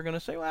lie. They're going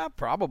to say, well,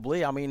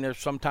 probably. I mean, there's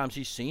sometimes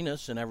he's seen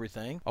us and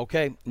everything.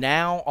 Okay,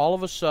 now all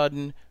of a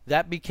sudden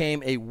that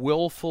became a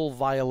willful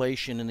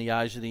violation in the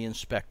eyes of the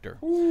inspector.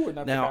 Ooh, and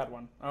that's a bad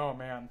one. Oh,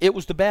 man. It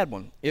was the bad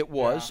one. It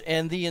was. Yeah.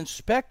 And the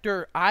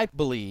inspector, I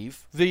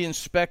believe,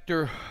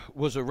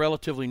 was a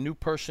relatively new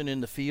person in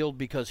the field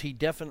because he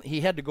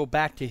had to go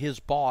back to his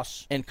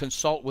boss and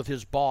consult with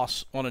his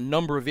boss on a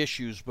number of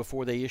issues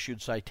before they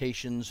issued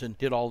citations and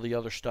did all the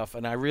other stuff.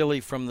 And I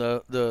really, from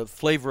the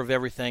flavor of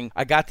everything,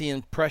 I got the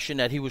impression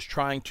that he was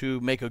trying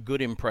to make a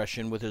good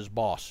impression with his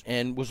boss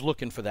and was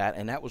looking for that,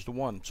 and that was the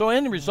one. So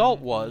end result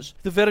was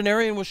the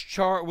veterinarian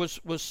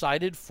was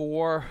cited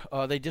for,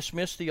 they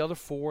dismissed the other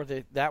 4.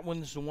 That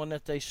one's the one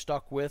that they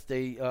stuck with.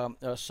 They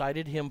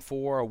cited him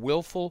for a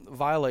willful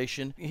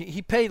violation.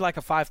 He paid like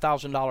a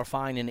 $5,000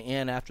 fine in the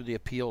end after the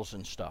appeals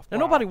and stuff. Now,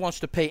 nobody wants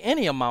to pay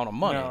any amount of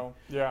money. No.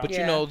 Yeah.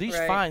 But these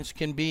fines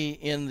can be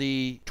in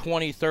the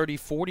 $20,000,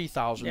 $30,000,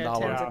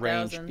 $40,000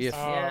 range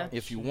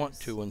if you want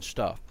to and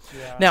stuff.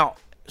 Yeah. Now,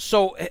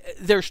 so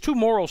there's 2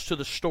 morals to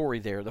the story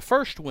there. The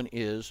first one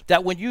is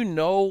that when you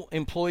know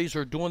employees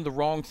are doing the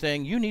wrong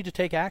thing, you need to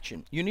take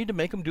action. You need to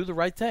make them do the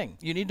right thing.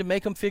 You need to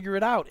make them figure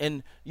it out.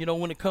 And,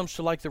 when it comes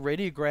to like the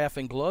radiograph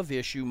and glove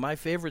issue, my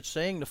favorite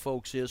saying to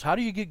folks is, how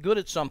do you get good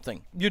at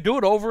something? You do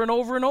it over and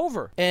over and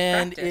over.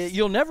 And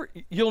you'll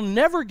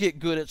never get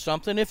good at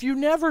something if you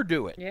never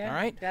do it. Yeah, all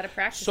right? You got to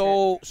practice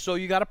it. So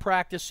you got to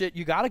practice it.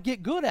 You got to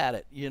get good at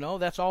it.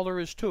 That's all there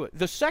is to it.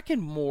 The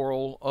second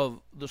moral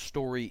of the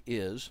story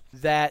is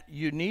that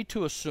you need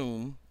to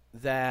assume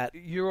that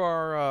you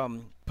are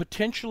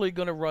potentially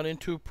going to run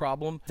into a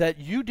problem that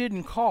you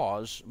didn't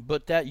cause,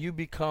 but that you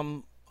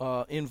become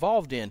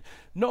involved in.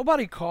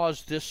 Nobody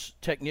caused this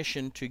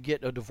technician to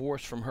get a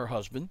divorce from her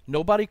husband.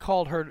 Nobody in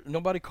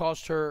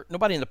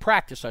the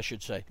practice, I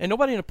should say, and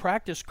nobody in the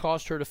practice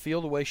caused her to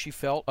feel the way she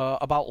felt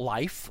about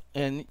life,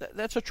 and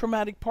that's a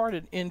traumatic part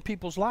in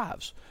people's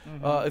lives,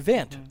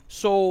 event.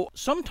 So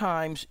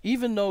sometimes,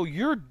 even though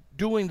you're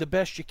doing the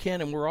best you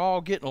can and we're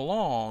all getting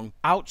along,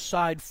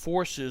 outside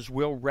forces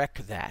will wreck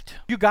that.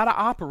 You got to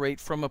operate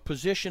from a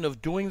position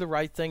of doing the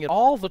right thing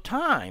all the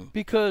time,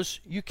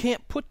 because you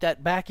can't put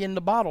that back in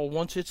the bottle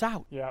once it's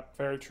out. Yeah,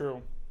 very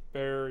true.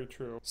 Very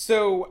true.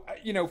 So,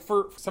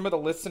 for some of the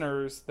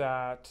listeners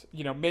that,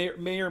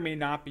 may or may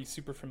not be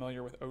super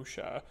familiar with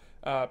OSHA,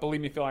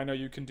 believe me, Phil, I know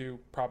you can do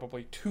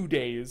probably 2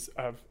 days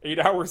of 8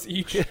 hours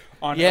each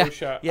on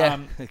OSHA. Yeah,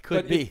 it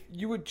could be. If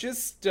you would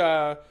just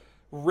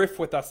riff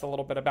with us a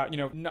little bit about,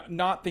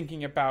 not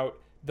thinking about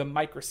the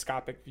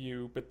microscopic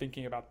view, but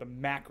thinking about the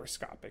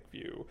macroscopic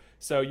view.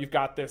 So you've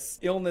got this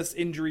illness,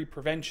 injury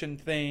prevention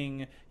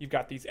thing, you've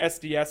got these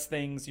SDS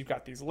things, you've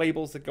got these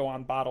labels that go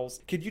on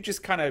bottles. Could you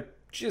just kind of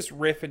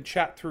riff and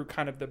chat through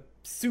kind of the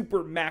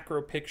super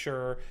macro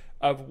picture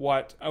of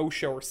what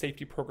OSHA or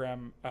safety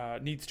program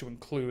needs to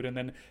include, and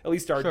then at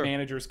least our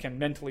managers can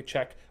mentally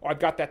check, I've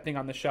got that thing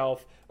on the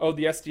shelf. Oh,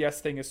 the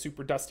SDS thing is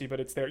super dusty, but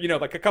it's there.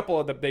 Like a couple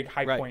of the big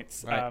high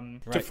points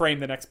to frame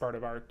the next part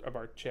of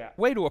our chat.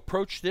 Way to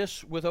approach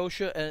this with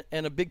OSHA,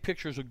 and a big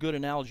picture is a good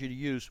analogy to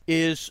use,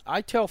 is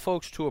I tell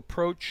folks to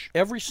approach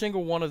every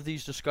single one of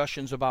these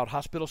discussions about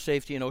hospital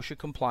safety and OSHA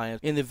compliance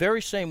in the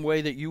very same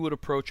way that you would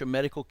approach a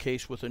medical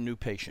case with a new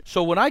patient.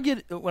 So when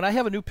I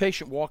have a new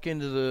patient walk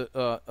into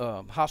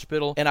the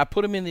hospital and I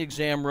put them in the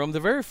exam room, the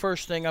very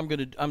first thing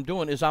I'm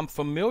doing is I'm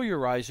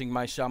familiarizing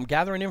myself. I'm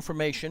gathering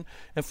information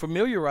and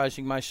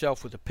familiarizing myself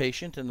with the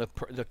patient and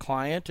the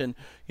client, and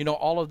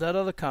all of that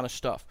other kind of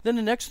stuff. Then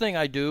the next thing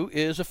I do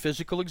is a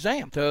physical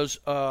exam, because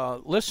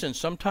listen,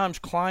 sometimes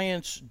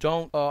clients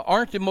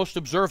aren't the most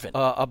observant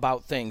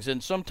about things,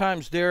 and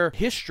sometimes their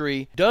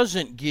history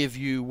doesn't give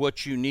you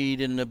what you need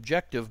in an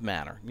objective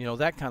manner,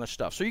 that kind of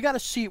stuff. So you got to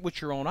see it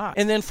with your own eyes,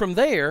 and then from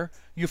there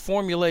you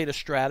formulate a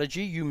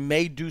strategy. You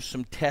may do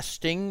some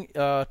testing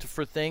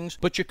for things,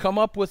 but you come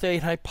up with a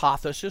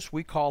hypothesis.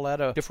 We call that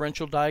a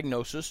differential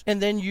diagnosis.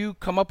 And then you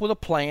come up with a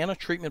plan, a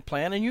treatment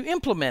plan, and you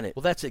implement it.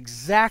 Well, that's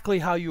exactly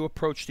how you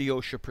approach the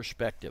OSHA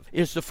perspective.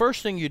 Is the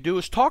first thing you do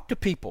is talk to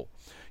people.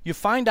 You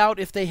find out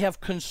if they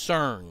have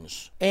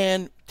concerns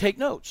and take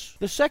notes.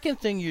 The second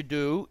thing you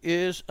do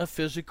is a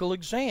physical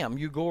exam.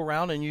 You go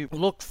around and you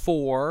look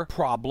for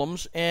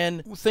problems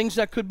and things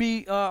that could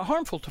be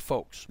harmful to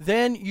folks.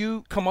 Then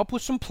you come up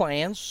with some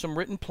plans, some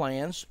written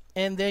plans,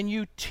 and then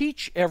you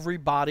teach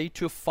everybody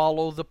to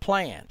follow the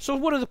plan. So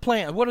what are the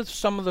plans? What are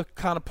some of the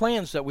kind of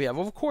plans that we have?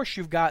 Well, of course,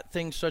 you've got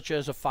things such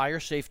as a fire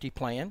safety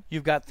plan.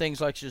 You've got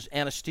things like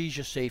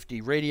anesthesia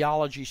safety,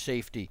 radiology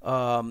safety,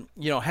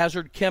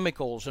 hazard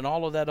chemicals, and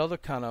all of that other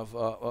kind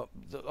of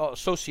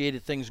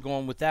associated things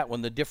going with that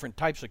one, the different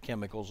types of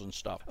chemicals and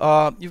stuff.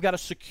 You've got a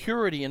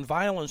security and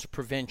violence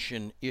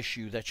prevention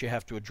issue that you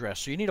have to address.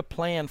 So you need a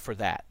plan for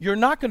that. You're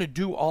not going to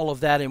do all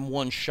of that in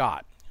one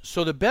shot.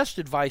 So the best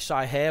advice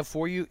I have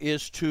for you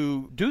is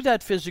to do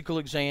that physical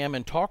exam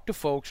and talk to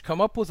folks,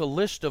 come up with a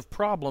list of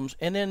problems,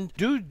 and then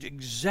do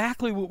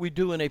exactly what we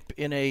do in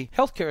a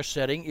healthcare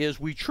setting.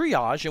 Is we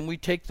triage and we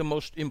take the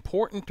most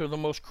important or the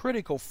most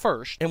critical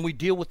first, and we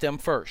deal with them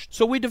first.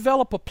 So we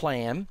develop a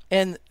plan,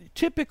 and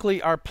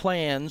typically our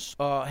plans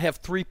have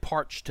 3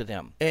 parts to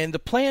them. And the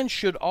plan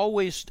should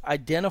always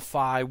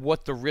identify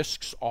what the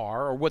risks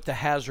are, or what the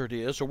hazard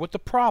is, or what the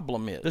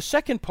problem is. The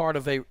second part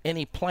of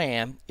any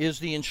plan is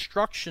the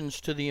instruction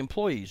to the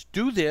employees.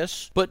 Do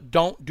this, but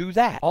don't do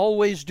that.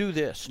 Always do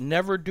this.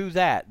 Never do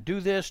that. Do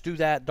this, do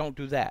that, don't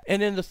do that.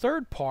 And then the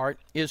third part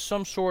is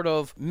some sort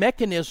of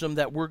mechanism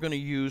that we're going to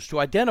use to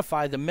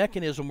identify the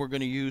mechanism we're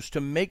going to use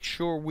to make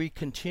sure we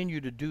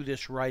continue to do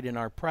this right in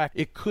our practice.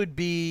 It could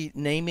be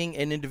naming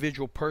an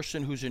individual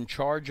person who's in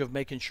charge of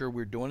making sure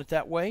we're doing it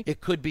that way.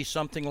 It could be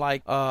something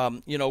like,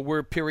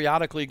 we're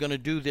periodically going to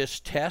do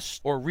this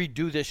test or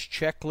redo this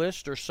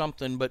checklist or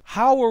something, but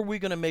how are we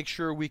going to make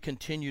sure we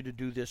continue to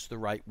do this the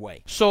right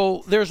way?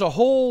 So there's a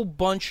whole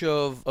bunch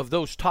of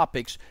those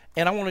topics,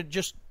 and I want to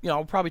just,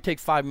 I'll probably take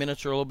 5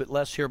 minutes or a little bit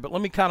less here, but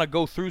let me kind of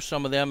go through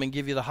some of them and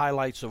give you the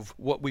highlights of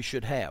what we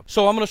should have.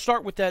 So I'm going to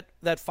start with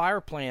that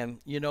fire plan.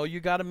 You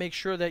got to make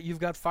sure that you've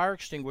got fire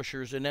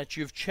extinguishers and that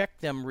you've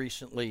checked them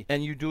recently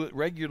and you do it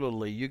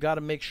regularly. You got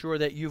to make sure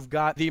that you've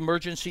got the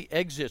emergency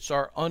exits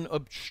are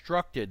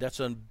unobstructed. That's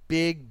a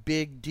big,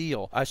 big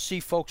deal. I see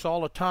folks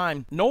all the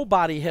time.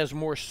 Nobody has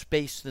more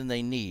space than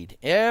they need.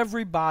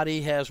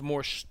 Everybody has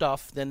more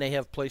stuff than they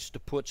have place to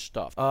put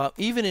stuff,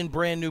 even in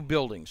brand new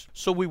buildings.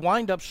 So we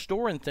wind up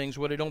storing things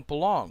where they don't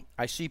belong.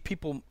 I see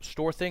people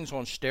store things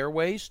on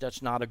stairways.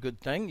 That's not a good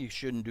thing. You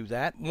shouldn't do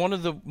that. One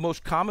of the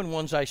most common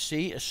ones I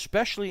see,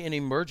 especially in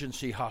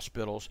emergency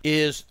hospitals,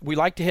 is we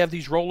like to have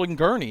these rolling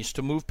gurneys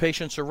to move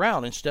patients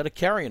around instead of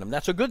carrying them.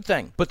 That's a good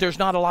thing, but there's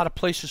not a lot of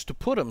places to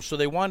put them, so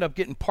they wind up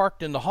getting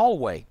parked in the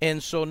hallway.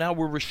 And so now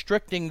we're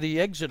restricting the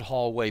exit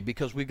hallway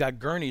because we've got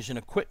gurneys and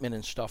equipment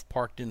and stuff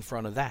parked in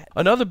front of that.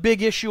 Another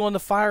big issue on the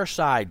fire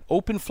side,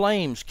 open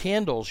flames,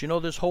 candles. You know,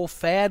 this whole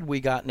fad we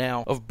got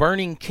now of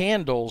burning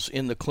candles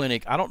in the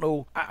clinic. I don't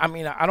know. I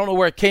mean, I don't know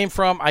where it came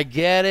from. I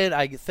get it.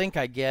 I think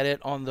I get it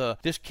on the,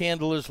 this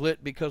candle is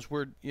lit because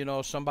we're, you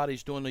know,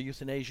 somebody's doing the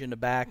euthanasia in the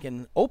back.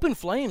 And open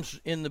flames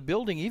in the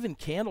building, even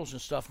candles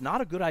and stuff,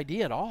 not a good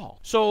idea at all.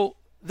 So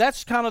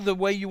that's kind of the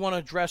way you want to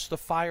address the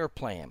fire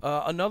plan.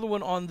 Another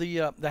one on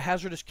the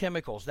hazardous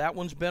chemicals. That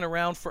one's been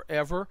around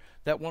forever.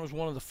 That one was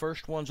one of the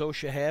first ones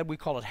OSHA had. We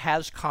call it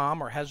HAZCOM,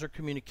 or hazard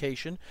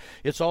communication.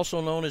 It's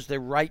also known as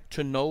the right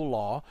to know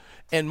law.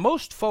 And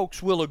most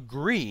folks will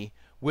agree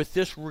with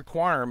this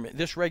requirement,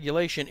 this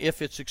regulation,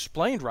 if it's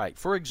explained right.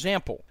 For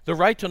example, the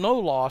right to know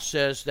law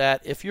says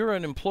that if you're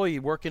an employee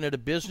working at a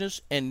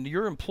business and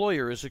your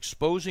employer is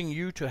exposing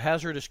you to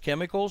hazardous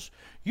chemicals,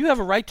 you have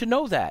a right to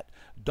know that.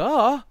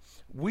 Duh.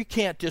 We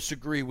can't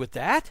disagree with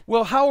that.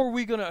 Well, how are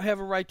we going to have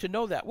a right to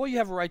know that? Well, you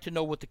have a right to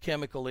know what the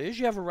chemical is.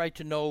 You have a right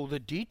to know the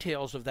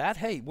details of that.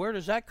 Hey, where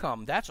does that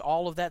come? That's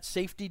all of that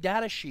safety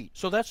data sheet.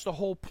 So that's the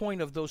whole point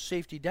of those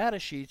safety data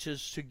sheets,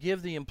 is to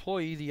give the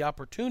employee the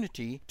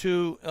opportunity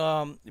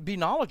to be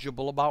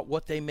knowledgeable about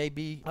what they may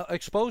be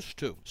exposed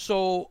to.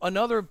 So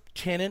another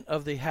tenet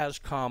of the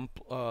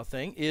HAZCOM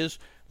thing is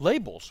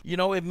labels. You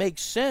know, it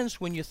makes sense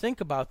when you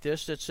think about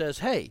this that says,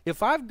 hey,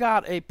 if I've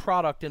got a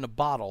product in a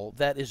bottle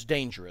that is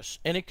dangerous,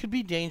 and it could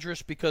be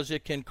dangerous because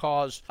it can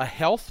cause a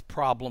health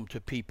problem to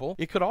people,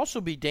 it could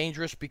also be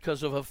dangerous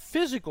because of a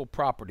physical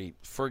property.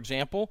 For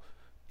example,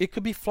 it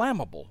could be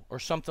flammable or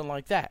something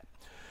like that.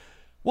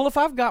 Well, if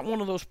I've got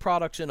one of those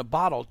products in a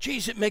bottle,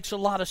 geez, it makes a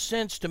lot of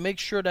sense to make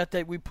sure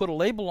that we put a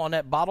label on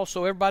that bottle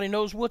so everybody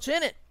knows what's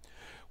in it.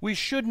 We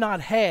should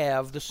not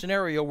have the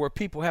scenario where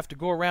people have to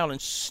go around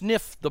and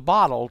sniff the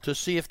bottle to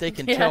see if they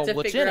can tell what's in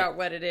it. To figure out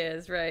what it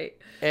is, right.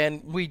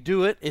 And we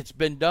do it. It's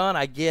been done.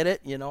 I get it,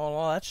 you know, and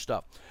all that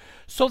stuff.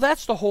 So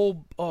that's the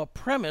whole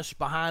premise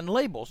behind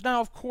labels.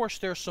 Now, of course,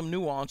 there's some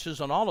nuances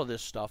on all of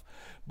this stuff,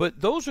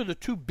 but those are the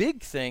two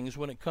big things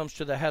when it comes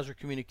to the hazard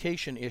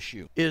communication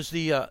issue, is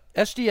the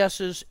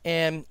SDSs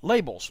and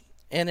labels.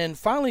 And then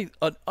finally,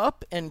 an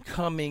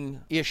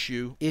up-and-coming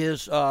issue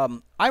is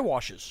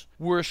eyewashes.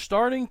 We're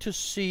starting to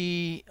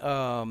see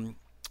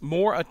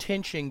more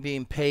attention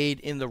being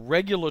paid in the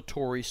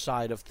regulatory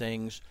side of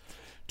things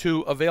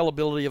to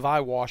availability of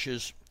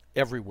eyewashes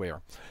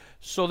everywhere.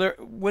 So there,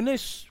 when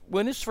this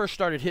first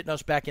started hitting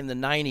us back in the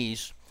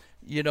 90s,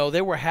 you know,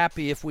 they were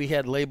happy if we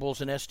had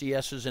labels and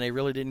SDSs, and they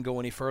really didn't go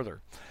any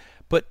further.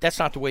 But that's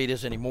not the way it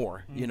is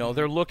anymore. Mm-hmm. You know,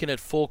 they're looking at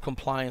full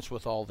compliance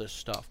with all this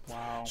stuff.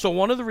 Wow. So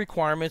one of the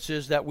requirements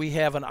is that we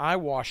have an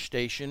eyewash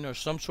station or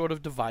some sort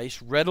of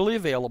device readily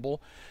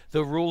available.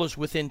 The rule is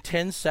within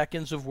 10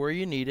 seconds of where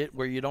you need it,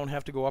 where you don't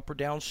have to go up or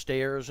down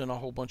stairs and a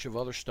whole bunch of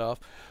other stuff,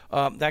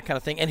 that kind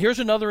of thing. And here's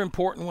another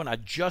important one. I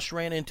just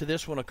ran into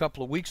this one a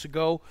couple of weeks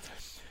ago.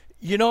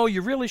 You know,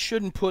 you really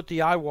shouldn't put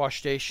the eyewash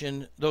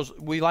station,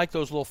 we like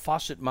those little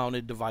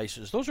faucet-mounted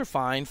devices. Those are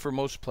fine for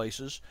most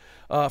places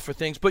for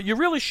things, but you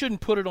really shouldn't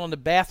put it on the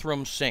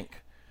bathroom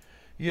sink.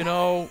 You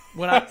know,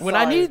 when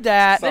I need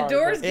that, the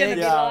door's going to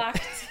be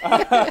locked.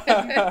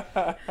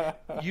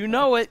 You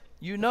know it,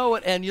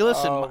 and you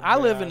listen, I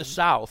live in the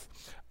South.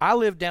 I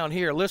live down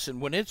here. Listen,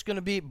 when it's going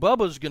to be,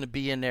 Bubba's going to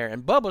be in there,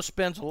 and Bubba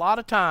spends a lot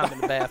of time in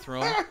the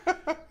bathroom.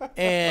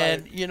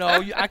 And, you know,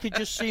 I could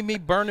just see me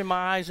burning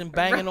my eyes and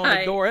banging on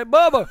the door. Hey,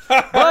 Bubba,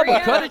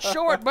 cut it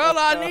short, brother.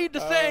 I need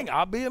the thing.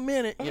 I'll be a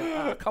minute. You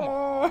know, come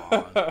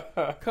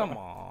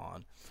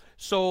on.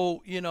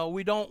 So, you know,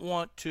 we don't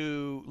want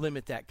to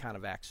limit that kind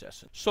of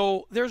access.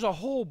 So there's a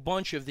whole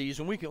bunch of these,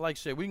 and we can, like I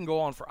said, we can go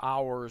on for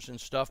hours and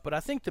stuff. But I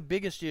think the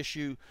biggest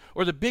issue,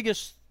 or the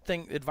biggest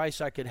advice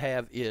I could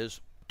have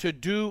is to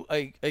do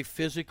a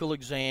physical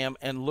exam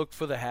and look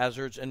for the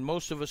hazards, and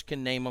most of us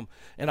can name them,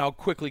 and I'll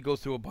quickly go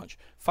through a bunch.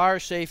 Fire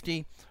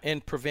safety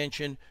and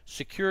prevention,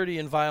 security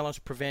and violence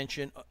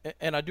prevention,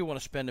 and I do want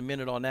to spend a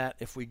minute on that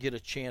if we get a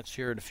chance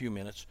here in a few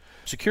minutes.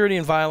 Security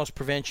and violence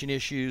prevention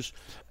issues,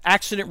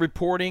 accident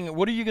reporting,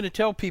 what are you going to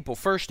tell people?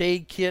 First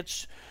aid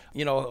kits,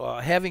 you know,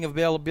 having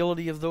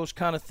availability of those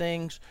kind of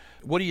things.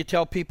 What do you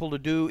tell people to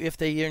do if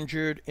they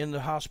injured in the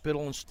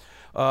hospital?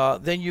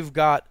 Then you've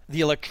got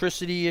the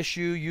electricity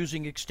issue,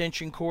 using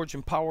extension cords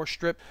and power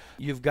strip.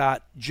 You've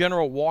got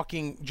general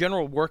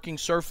working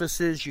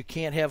surfaces. You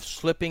can't have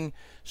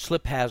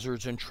slip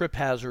hazards and trip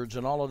hazards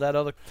and all of that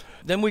other.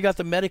 Then we got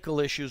the medical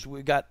issues.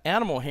 We got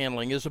animal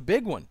handling is a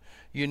big one.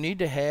 you need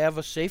to have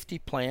a safety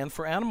plan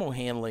for animal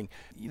handling.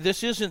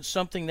 This isn't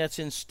something that's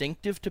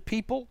instinctive to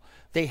people.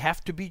 They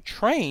have to be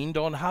trained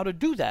on how to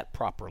do that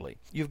properly.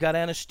 You've got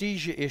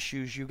anesthesia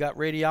issues. You've got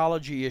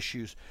radiology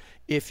issues.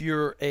 If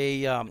you're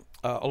a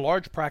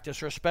large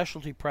practice or a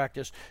specialty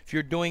practice, if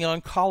you're doing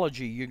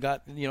oncology, you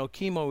got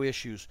chemo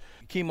issues,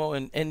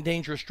 chemo and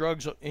dangerous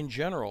drugs in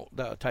general,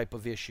 the type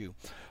of issue.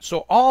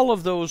 So all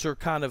of those are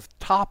kind of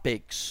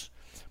topics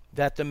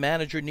that the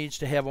manager needs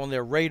to have on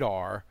their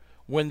radar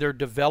when they're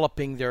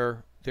developing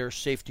their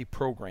safety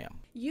program.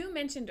 You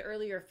mentioned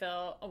earlier,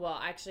 Phil, well,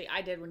 actually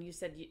I did when you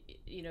said,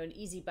 an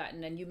easy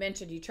button, and you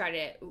mentioned you try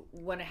to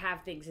want to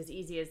have things as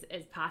easy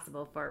as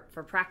possible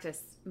for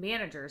practice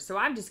managers. So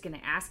I'm just going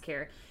to ask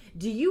here,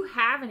 do you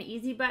have an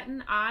easy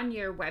button on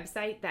your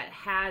website that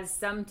has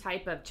some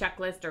type of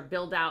checklist or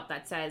build out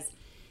that says,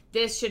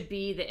 this should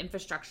be the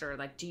infrastructure?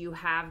 Like, do you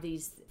have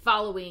these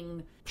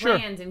following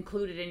plans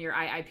included in your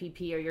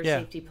IIPP or your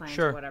safety plans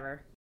or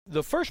whatever?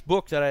 The first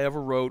book that I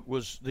ever wrote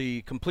was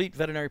the Complete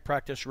Veterinary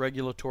Practice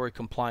Regulatory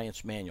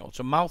Compliance Manual. It's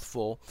a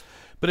mouthful,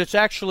 but it's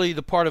actually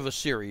the part of a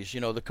series.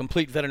 The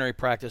Complete Veterinary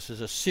Practice is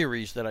a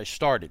series that I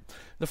started.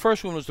 The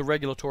first one was the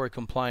Regulatory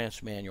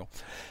Compliance Manual.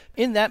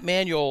 In that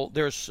manual,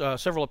 there's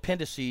several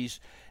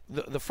appendices.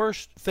 The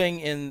first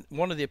thing in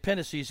one of the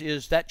appendices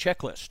is that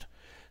checklist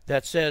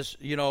that says,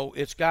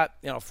 it's got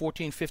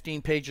 14,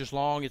 15 pages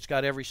long. It's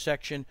got every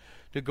section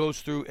that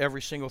goes through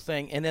every single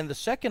thing. And then the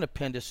second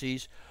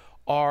appendices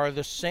are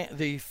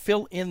the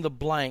fill in the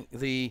blank,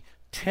 the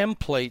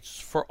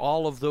templates for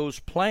all of those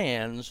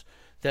plans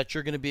that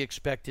you're going to be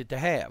expected to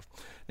have.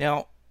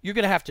 Now, you're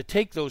going to have to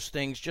take those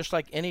things just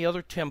like any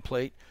other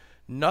template.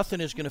 Nothing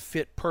is going to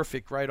fit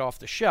perfect right off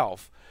the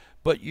shelf,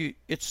 but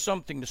it's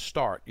something to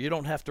start. You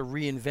don't have to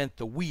reinvent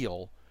the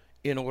wheel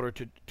in order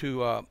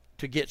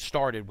to get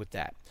started with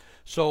that.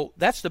 So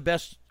that's the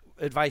best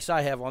advice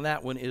I have on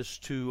that one, is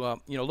to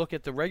look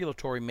at the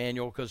regulatory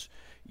manual, because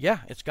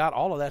it's got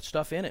all of that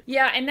stuff in it.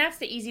 Yeah, and that's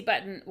the easy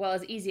button, well,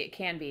 as easy it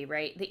can be,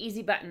 right? The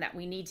easy button that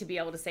we need to be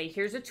able to say,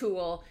 here's a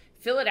tool,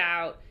 fill it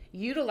out,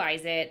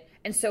 utilize it.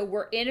 And so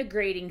we're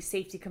integrating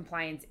safety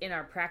compliance in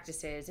our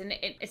practices. And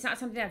it's not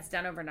something that's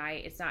done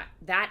overnight. It's not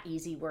that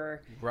easy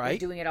where you're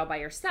doing it all by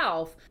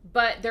yourself.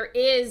 But there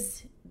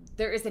is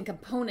a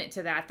component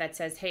to that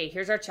says, hey,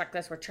 here's our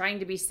checklist. We're trying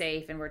to be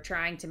safe, and we're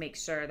trying to make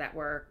sure that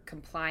we're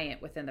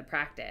compliant within the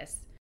practice.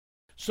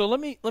 So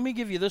let me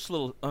give you this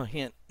little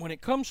hint. When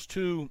it comes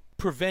to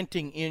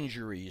preventing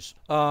injuries,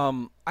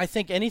 I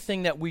think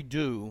anything that we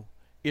do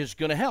is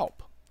going to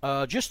help.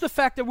 Just the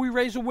fact that we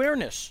raise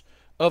awareness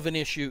of an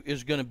issue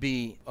is going to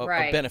be a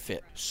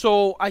benefit.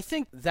 So I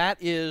think that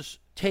is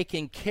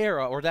taken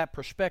care of, or that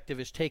perspective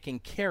is taken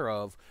care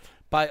of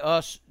by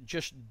us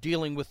just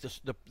dealing with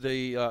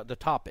the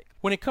topic.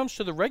 When it comes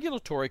to the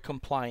regulatory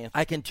compliance,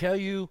 I can tell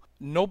you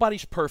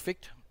nobody's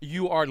perfect.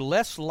 You are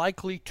less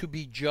likely to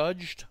be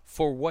judged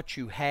for what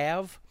you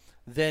have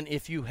than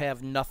if you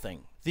have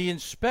nothing. The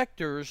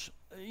inspectors,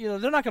 they're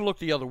not going to look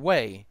the other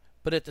way,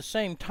 but at the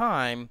same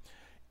time,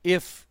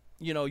 if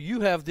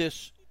you have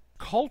this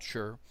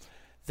culture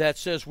that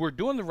says we're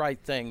doing the right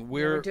thing,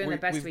 we've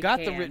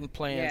got the written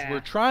plans, we're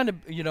trying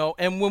to,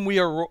 and when we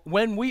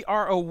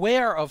are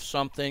aware of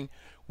something,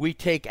 we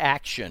take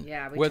action.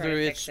 Yeah, we try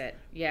to fix it.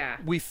 Yeah.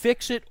 We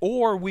fix it,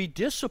 or we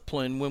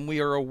discipline when we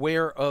are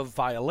aware of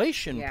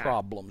violation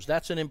problems.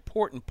 That's an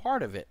important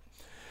part of it.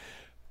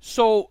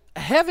 So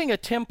having a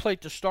template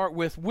to start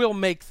with will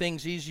make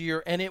things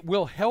easier, and it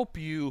will help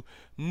you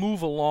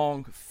move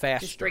along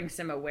faster. Just bring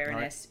some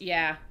awareness. Right?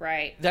 Yeah,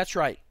 right. That's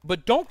right.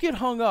 But don't get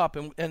hung up,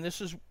 and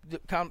this is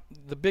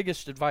the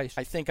biggest advice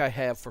I think I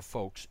have for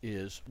folks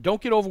is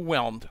don't get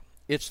overwhelmed.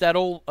 It's that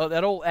old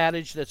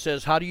adage that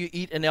says, how do you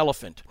eat an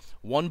elephant?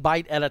 One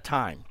bite at a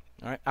time.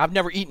 All right? I've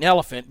never eaten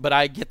elephant, but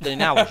I get the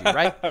analogy,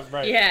 right?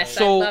 Right. Yes,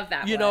 so, I love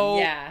that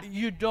one.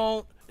 You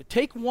don't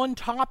take one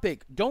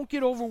topic. Don't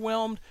get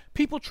overwhelmed.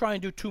 People try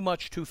and do too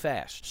much too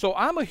fast. So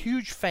I'm a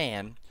huge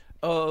fan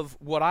of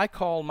what I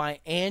call my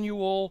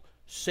annual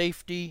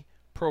safety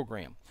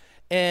program.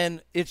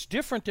 And it's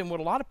different than what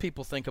a lot of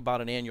people think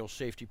about an annual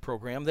safety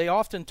program. They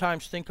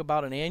oftentimes think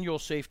about an annual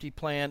safety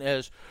plan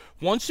as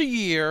once a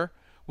year,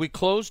 we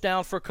close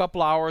down for a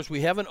couple hours,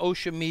 we have an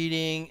OSHA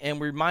meeting, and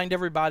we remind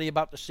everybody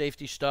about the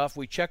safety stuff.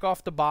 We check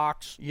off the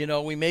box,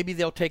 maybe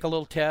they'll take a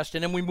little test,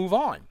 and then we move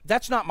on.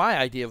 That's not my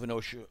idea of an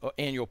OSHA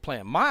annual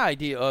plan. My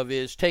idea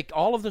is take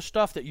all of the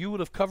stuff that you would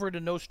have covered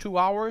in those 2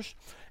 hours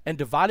and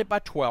divide it by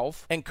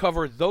 12 and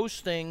cover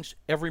those things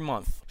every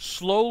month.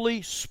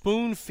 Slowly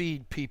spoon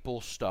feed people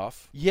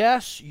stuff.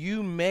 Yes,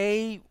 you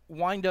may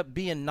wind up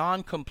being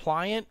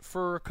non-compliant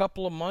for a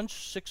couple of months,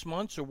 6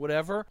 months or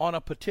whatever on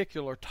a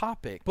particular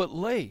topic. But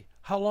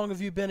how long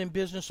have you been in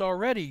business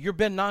already? You've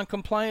been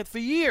non-compliant for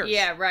years.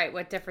 Yeah, right.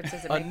 What difference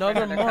does it make?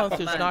 Another month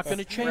is not going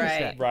to change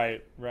that.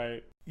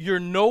 Right.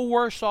 You're no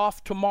worse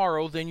off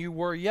tomorrow than you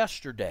were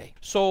yesterday.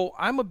 So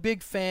I'm a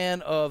big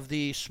fan of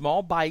the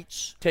small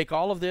bites. Take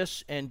all of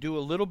this and do a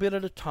little bit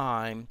at a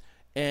time,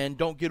 and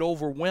don't get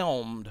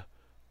overwhelmed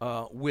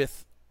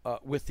with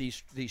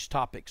these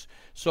topics.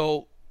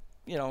 So,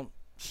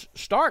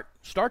 Start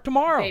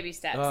tomorrow. Baby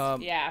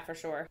steps. Yeah, for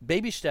sure.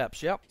 Baby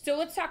steps. Yep. So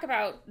let's talk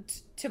about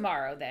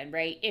tomorrow then,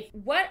 right?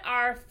 What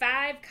are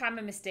 5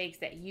 common mistakes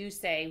that you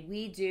say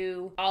we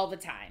do all the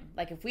time?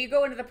 Like if we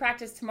go into the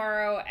practice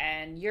tomorrow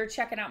and you're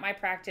checking out my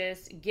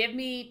practice, give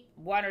me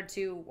 1 or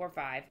 2 or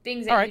 5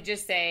 things that you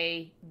just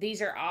say,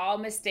 these are all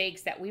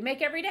mistakes that we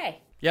make every day.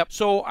 Yep.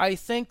 So I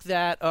think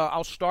that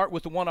I'll start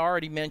with the one I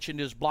already mentioned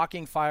is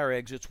blocking fire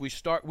exits. We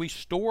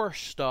store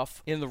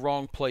stuff in the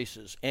wrong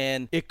places,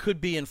 and it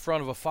could be in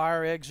front of a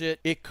fire exit.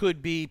 It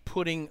could be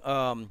putting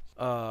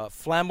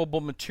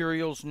flammable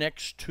materials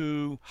next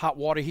to hot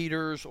water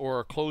heaters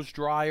or clothes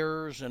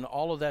dryers and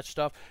all of that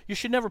stuff. You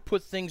should never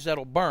put things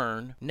that'll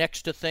burn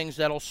next to things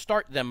that'll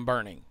start them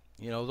burning.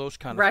 You know, those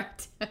kind of...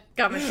 Right.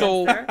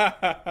 So,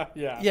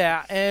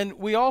 yeah, and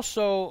we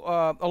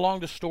also,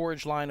 along the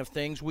storage line of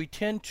things, we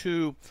tend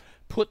to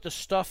put the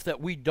stuff that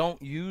we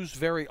don't use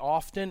very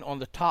often on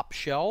the top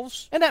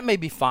shelves, and that may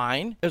be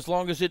fine as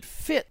long as it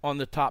fit on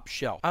the top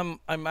shelf.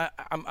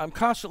 I'm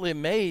constantly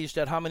amazed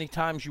at how many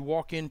times you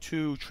walk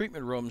into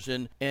treatment rooms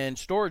and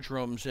storage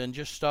rooms and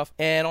just stuff,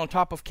 and on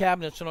top of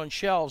cabinets and on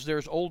shelves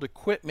there's old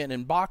equipment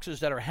and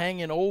boxes that are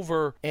hanging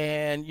over,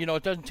 and you know,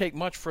 it doesn't take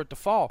much for it to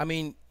fall. I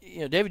mean,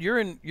 you know, David,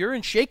 you're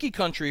in shaky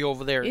country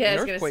over there. Yeah, in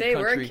I was going to say,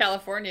 country. We're in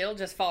California. It'll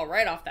just fall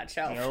right off that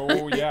shelf.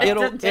 Oh yeah,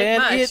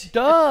 it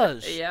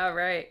does. Yeah,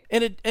 right.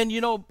 And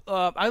you know,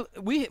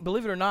 we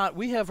believe it or not,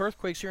 we have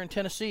earthquakes here in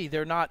Tennessee.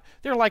 They're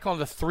like on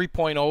the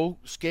 3.0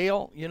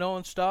 scale, you know,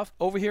 and stuff.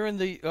 Over here in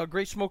the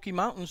Great Smoky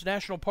Mountains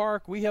National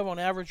Park, we have on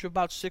average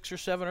about 6 or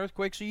 7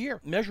 earthquakes a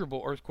year,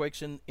 measurable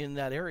earthquakes in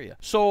that area.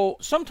 So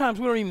sometimes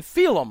we don't even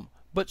feel them,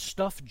 but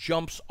stuff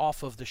jumps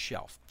off of the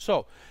shelf.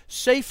 So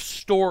safe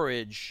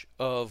storage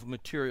of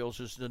materials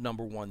is the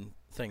number one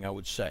thing I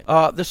would say.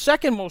 The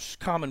second most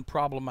common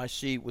problem I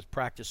see with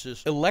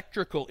practices,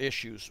 electrical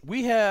issues.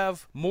 We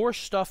have more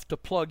stuff to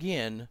plug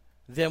in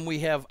than we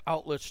have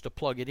outlets to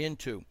plug it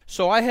into.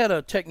 So I had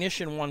a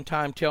technician one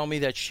time tell me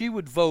that she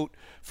would vote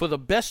for the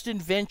best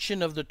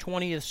invention of the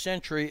 20th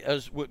century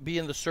as would be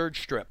in the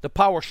surge strip, the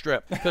power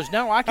strip, because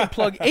now I can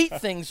plug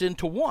 8 things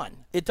into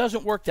one. It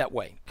doesn't work that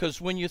way,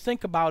 because when you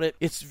think about it,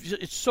 it's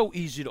so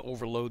easy to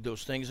overload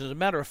those things. As a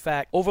matter of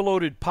fact,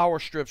 overloaded power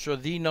strips are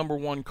the number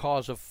one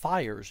cause of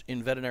fires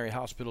in veterinary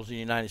hospitals in the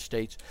United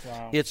States.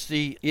 Wow. It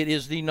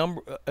is the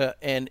number,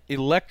 and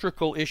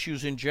electrical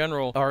issues in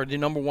general are the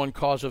number one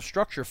cause of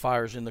structure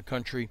fires in the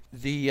country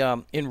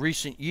in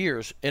recent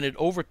years, and it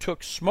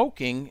overtook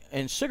smoking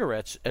and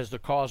cigarettes as the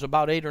cause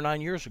about 8 or 9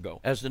 years ago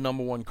as the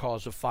number one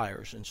cause of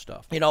fires and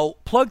stuff. You know,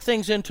 plug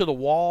things into the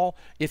wall.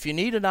 If you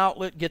need an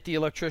outlet, get the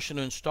electrician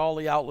to install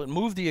the outlet,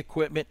 move the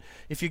equipment.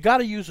 If you got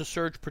to use a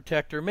surge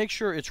protector, make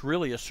sure it's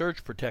really a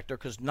surge protector,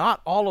 because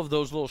not all of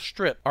those little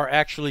strips are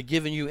actually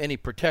giving you any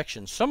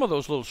protection. Some of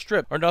those little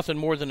strips are nothing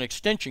more than an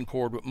extension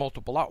cord with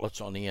multiple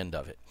outlets on the end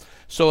of it.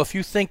 So if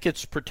you think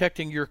it's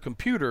protecting your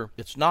computer,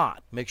 it's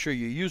not. Make sure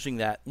you're using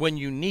that when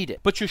you need it.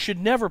 But you should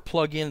never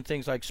plug in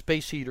things like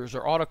space heaters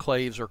or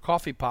autoclaves or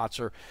coffee pots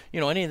or, you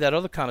know, any of that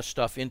other kind of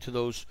stuff into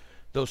those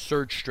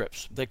surge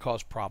strips. They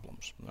cause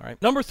problems. All right.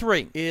 Number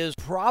 3 is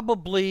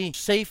probably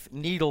safe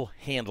needle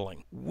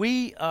handling.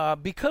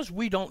 Because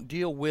we don't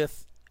deal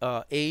with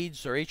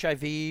AIDS or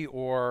HIV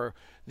or,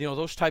 you know,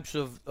 those types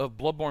of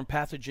bloodborne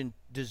pathogen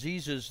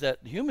diseases that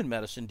human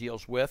medicine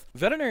deals with,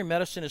 veterinary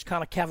medicine is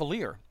kind of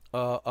cavalier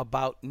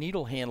about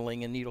needle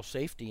handling and needle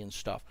safety and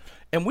stuff.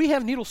 And we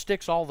have needle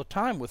sticks all the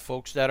time with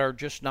folks that are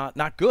just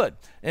not good.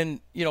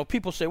 And, you know,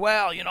 people say,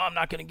 well, you know, I'm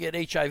not going to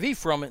get HIV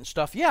from it and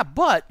stuff. Yeah,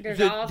 but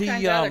there's all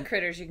kinds of other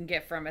critters you can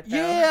get from it, though.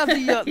 Yeah,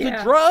 the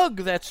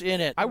drug that's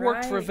in it. I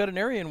worked for a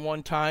veterinarian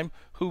one time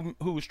who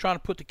was trying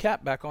to put the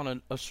cap back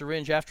on a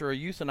syringe after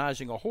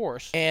euthanizing a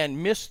horse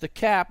and missed the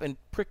cap and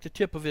pricked the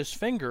tip of his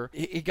finger.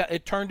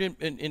 It turned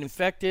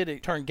infected.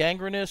 It turned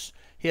gangrenous.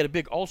 He had a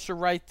big ulcer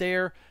right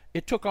there.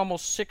 It took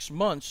almost 6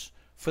 months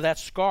for that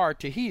scar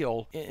to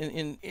heal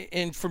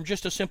in from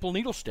just a simple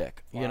needle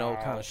stick, you know,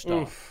 kind of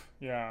stuff. Oof.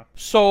 Yeah.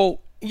 So,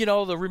 you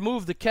know, the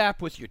remove the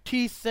cap with your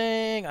teeth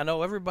thing, I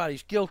know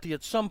everybody's guilty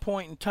at some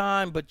point in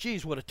time, but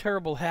geez, what a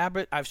terrible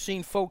habit. I've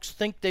seen folks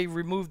think they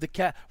removed the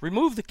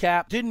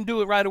cap, didn't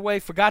do it right away,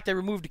 forgot they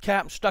removed the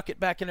cap and stuck it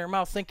back in their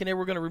mouth thinking they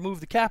were going to remove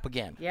the cap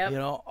again. Yep. You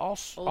know, all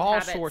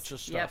sorts of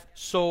stuff. Yep.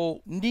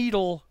 So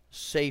needle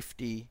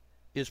safety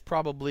is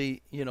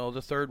probably, you know,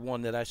 the third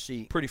one that I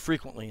see pretty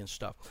frequently and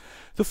stuff.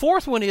 The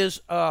fourth one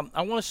is, I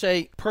want to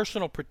say,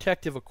 personal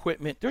protective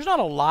equipment. There's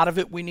not a lot of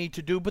it we need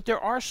to do, but there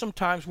are some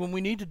times when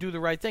we need to do the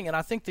right thing. And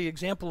I think the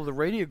example of the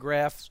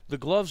radiographs, the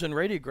gloves and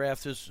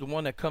radiographs, is the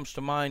one that comes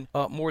to mind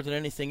more than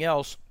anything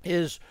else,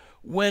 is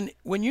when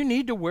you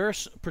need to wear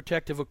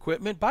protective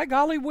equipment, by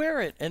golly,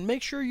 wear it and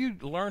make sure you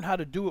learn how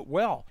to do it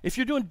well. If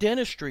you're doing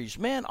dentistries,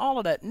 man, all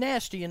of that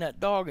nasty in that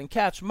dog and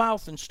cat's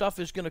mouth and stuff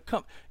is going to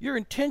come. You're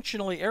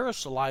intentionally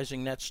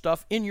aerosolizing that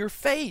stuff in your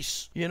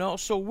face, you know,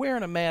 so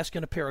wearing a mask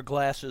and a pair of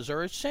glasses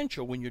are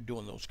essential when you're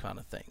doing those kind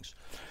of things.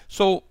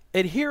 So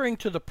adhering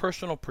to the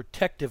personal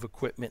protective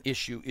equipment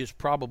issue is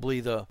probably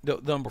the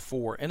number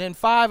 4. And then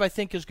 5, I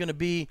think, is going to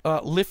be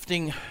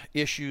lifting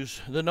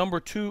issues. The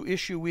number 2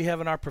 issue we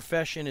have in our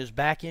profession is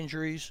back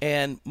injuries.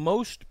 And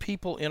most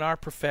people in our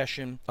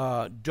profession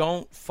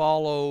don't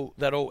follow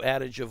that old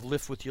adage of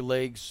lift with your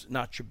legs,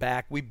 not your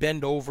back. We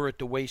bend over at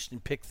the waist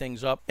and pick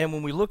things up. And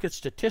when we look at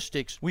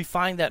statistics, we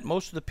find that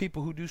most of the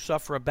people who do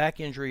suffer a back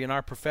injury in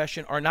our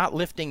profession are not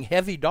lifting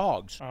heavy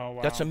dogs. Oh,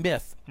 wow. That's a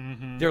myth.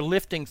 Mm-hmm. They're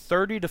lifting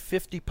 30 to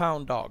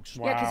 50-pound dogs.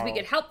 Wow. Yeah, because we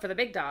get help for the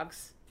big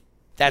dogs.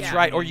 That's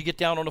right. Or you get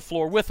down on the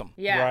floor with them.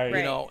 Yeah, right.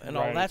 You know, and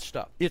all that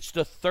stuff. It's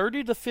the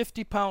 30 to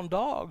 50-pound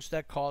dogs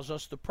that cause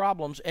us the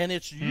problems, and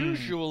it's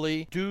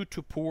usually due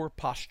to poor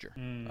posture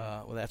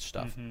with that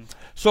stuff. Mm-hmm.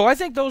 So I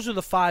think those are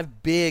the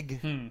 5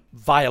 big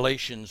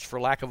violations, for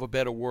lack of a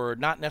better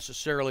word. Not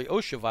necessarily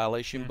OSHA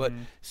violation, but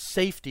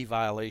safety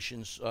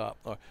violations.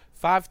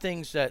 5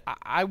 things that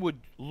I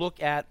would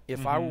look at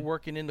if I were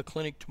working in the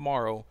clinic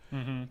tomorrow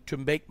to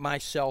make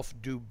myself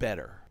do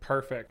better.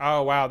 Perfect.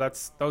 Oh, wow.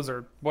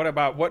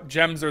 What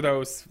gems are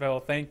those, Phil?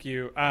 Thank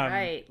you.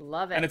 Right.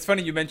 Love it. And it's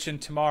funny you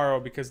mentioned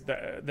tomorrow, because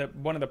the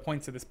one of the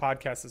points of this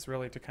podcast is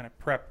really to kind of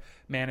prep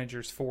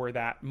managers for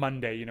that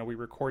Monday. You know, we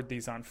record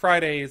these on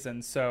Fridays,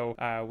 and so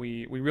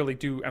we really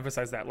do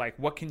emphasize that, like,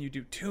 what can you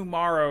do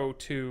tomorrow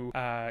to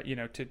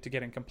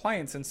get in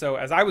compliance? And so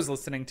as I was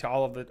listening to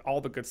all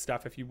the good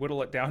stuff, if you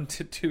whittle it down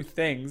to 2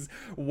 things,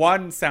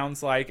 one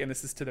sounds like, and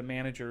this is to the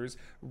managers,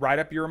 write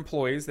up your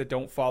employees that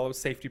don't follow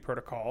safety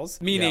protocols,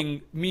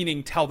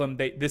 meaning tell them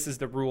this is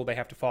the rule, they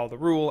have to follow the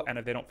rule, and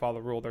if they don't follow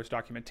the rule, there's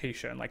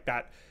documentation. Like,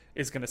 that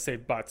is going to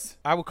save butts.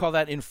 I would call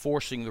that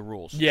enforcing the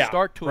rules. Yeah,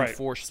 Start to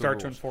enforce the rules. Start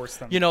to enforce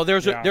them. You know,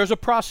 there's a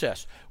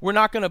process. We're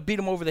not going to beat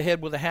them over the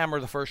head with a hammer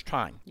the first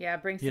time. Yeah,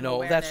 bring some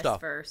awareness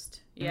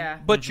first. Yeah.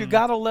 But you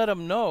got to let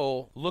them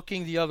know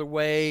looking the other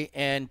way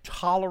and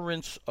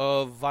tolerance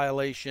of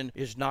violation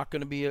is not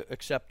going to be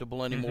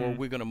acceptable anymore.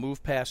 We're going to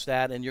move past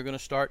that, and I'm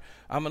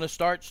going to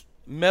start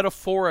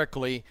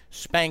metaphorically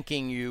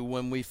spanking you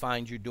when we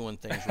find you doing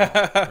things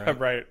wrong.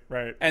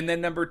 Right. And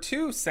then number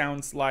 2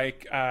 sounds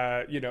like,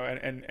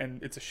 and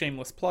it's a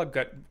shameless plug,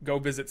 go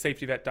visit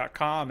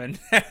safetyvet.com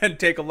and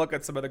take a look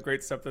at some of the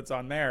great stuff that's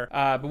on there.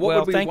 But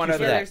what would be one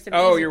other?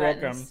 Oh, you're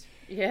welcome.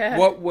 Yeah.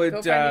 What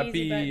would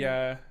be?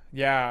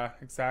 Yeah,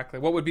 exactly.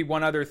 What would be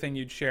one other thing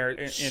you'd share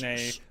in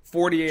a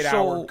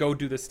 48-hour go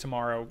do this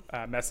tomorrow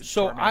message?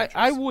 So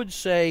I would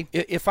say,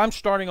 if I'm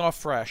starting off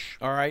fresh,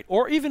 all right,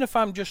 or even if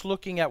I'm just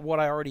looking at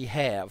what I already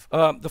have,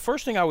 the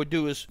first thing I would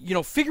do is,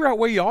 figure out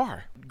where you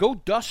are. Go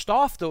dust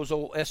off those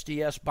old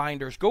SDS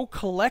binders. Go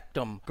collect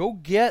them. Go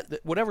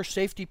get whatever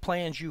safety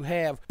plans you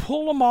have.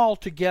 Pull them all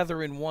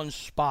together in one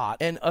spot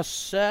and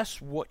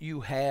assess what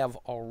you have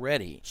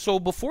already. So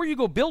before you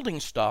go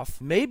building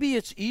stuff, maybe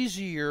it's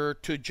easier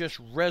to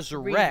just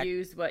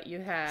reuse what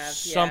you have.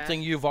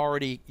 Something you've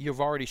already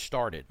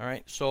started. All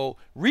right. So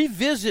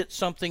revisit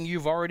something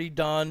you've already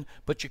done,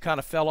 but you kind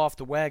of fell off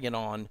the wagon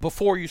on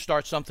before you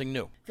start something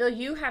new. Phil,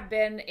 you have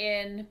been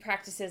in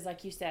practices,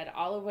 like you said,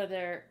 all over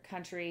the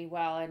country,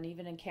 and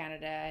even in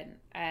Canada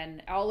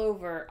and all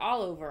over,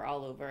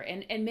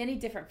 in many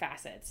different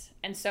facets.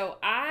 And so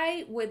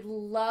I would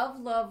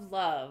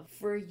love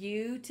for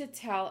you to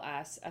tell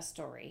us a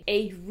story,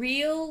 a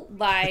real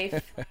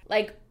life,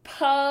 like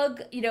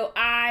pug,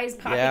 eyes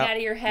popping out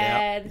of your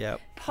head,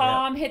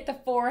 palm hit the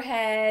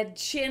forehead,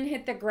 chin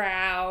hit the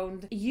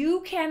ground.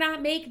 You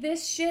cannot make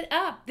this shit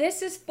up.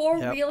 This is for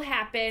real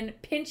happen.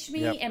 Pinch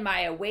me. Am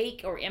I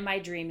awake or am I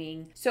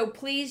dreaming? So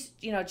please,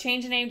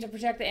 change the name to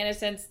protect the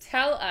innocents.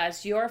 Tell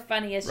us your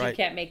funniest you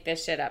can't make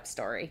this shit up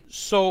story.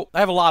 So I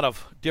have a lot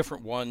of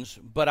different ones,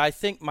 but I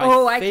think my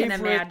favorite, I can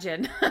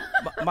imagine.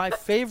 my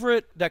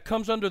favorite that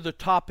comes under the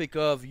topic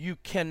of you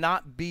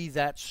cannot be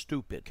that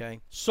stupid. Okay.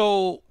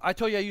 So I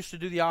told you I used to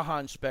do the AHA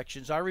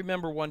inspections. I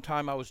remember one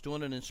time I was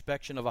doing an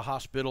inspection of a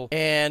hospital,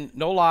 and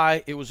no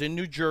lie, it was in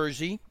New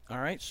Jersey. All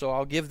right, so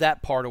I'll give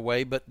that part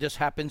away, but this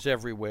happens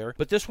everywhere.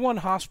 But this one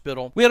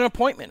hospital, we had an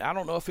appointment. I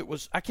don't know if it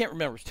was, I can't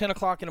remember. It was 10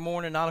 o'clock in the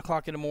morning, 9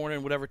 o'clock in the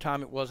morning, whatever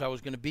time it was I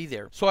was going to be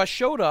there. So I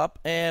showed up,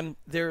 and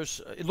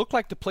it looked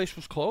like the place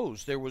was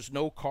closed. There was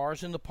no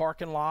cars in the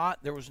parking lot.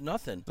 There was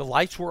nothing. The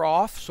lights were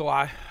off, so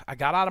I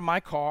got out of my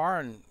car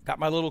and got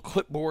my little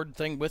clipboard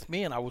thing with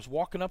me, and I was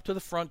walking up to the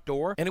front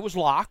door, and it was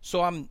locked.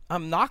 So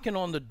I'm knocking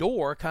on the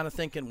door, kind of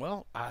thinking,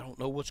 well, I don't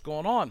know what's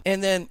going on.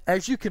 And then,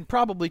 as you can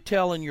probably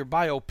tell in your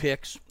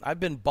biopics, I've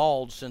been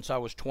bald since I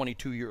was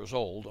 22 years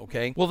old,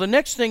 okay? Well, the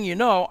next thing you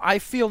know, I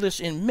feel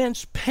this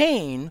immense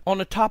pain on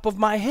the top of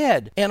my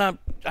head. And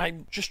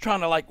I'm just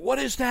trying to, like, what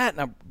is that?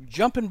 And I'm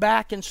jumping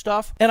back and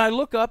stuff. And I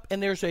look up,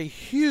 and there's a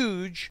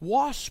huge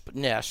wasp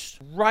nest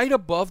right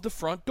above the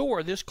front door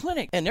of this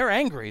clinic. And they're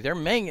angry. They're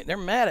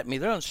mad at me.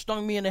 They done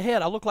stung me in the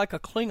head. I look like a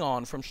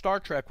Klingon from Star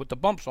Trek with the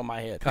bumps on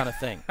my head kind of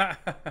thing.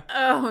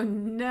 Oh,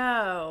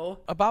 no.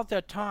 About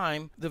that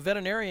time, the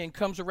veterinarian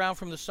comes around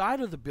from the side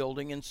of the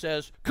building and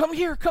says, come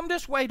here, come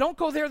this way. Don't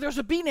go there. There's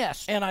a bee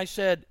nest. And I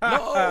said,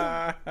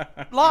 no,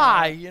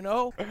 lie, you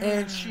know.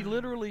 And she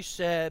literally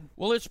said,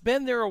 well, it's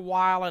been there a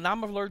while, and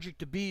I'm allergic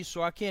to bees,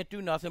 so I can't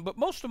do nothing. But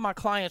most of my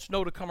clients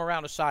know to come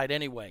around the side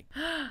anyway.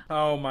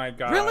 Oh, my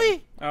God.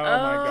 Really? Oh,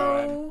 my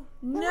God. No.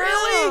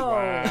 Really?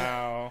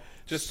 Wow.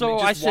 So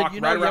I said,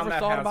 you know, you ever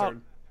thought about,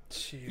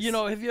 Jeez. you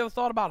know, have you ever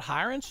thought about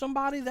hiring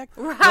somebody? Right.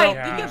 Well,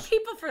 You get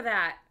people for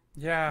that.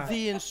 Yeah.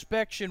 The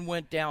inspection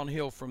went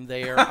downhill from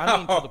there. I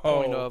mean, to the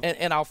point of,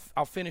 and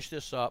I'll finish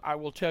this up. I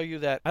will tell you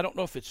that I don't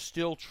know if it's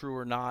still true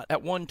or not.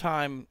 At one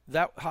time,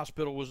 that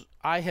hospital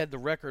I had the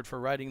record for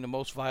writing the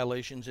most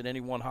violations in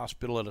any one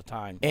hospital at a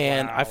time.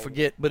 And wow. I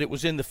forget, but it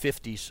was in the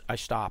 50s. I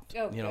stopped,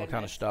 kind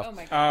of stuff. Oh,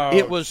 my God.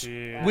 It was,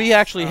 we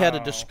actually had a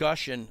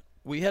discussion.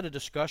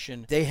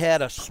 They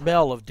had a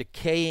smell of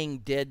decaying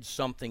dead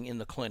something in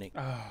the clinic.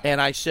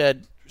 And I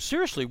said,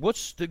 seriously,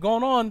 what's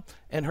going on?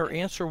 And her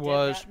answer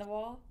was, dead rat in the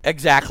wall?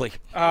 Exactly.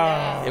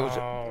 Oh. It was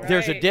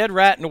there's a dead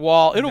rat in the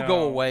wall. It'll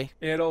go away.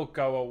 It'll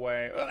go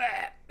away.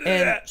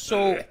 And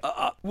so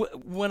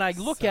when I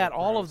look at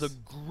all of the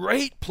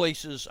great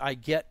places I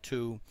get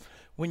to,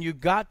 when you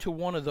got to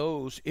one of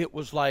those, it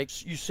was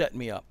like, you set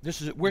me up.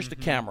 Where's the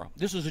camera?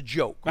 This is a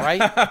joke, right?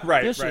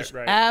 This is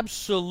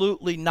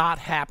absolutely not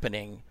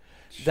happening.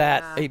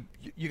 That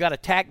you got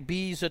attack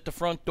bees at the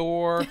front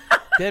door,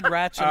 dead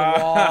rats in the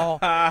wall,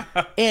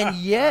 and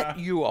yet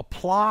you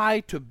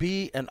apply to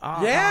be an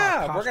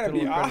we're gonna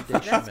be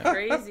That's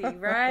crazy,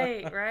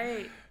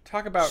 right.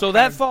 Talk about so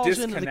that falls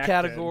into the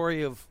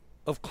category of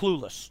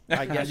clueless,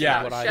 I guess.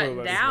 Yeah, is what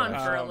shut down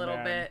for a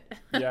little bit.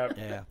 Yep.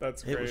 Yeah,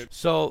 that's great.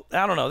 So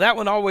I don't know. That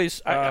one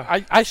always.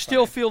 I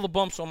still feel the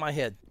bumps on my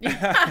head.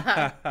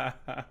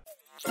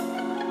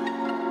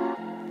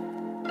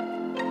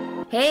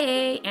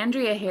 Hey,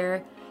 Andrea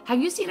here.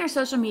 Have you seen our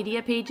social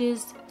media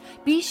pages?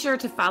 Be sure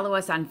to follow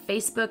us on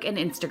Facebook and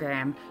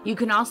Instagram. You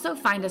can also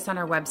find us on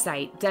our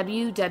website,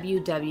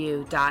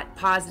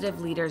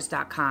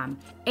 www.positiveleaders.com.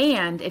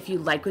 And if you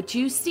like what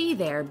you see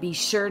there, be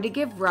sure to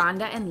give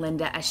Rhonda and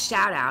Linda a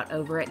shout out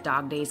over at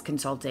Dog Days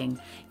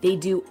Consulting. They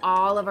do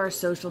all of our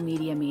social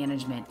media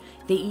management.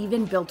 They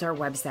even built our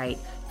website.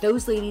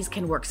 Those ladies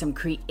can work some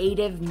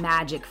creative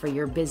magic for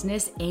your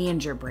business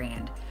and your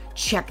brand.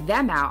 Check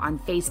them out on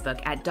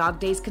Facebook at Dog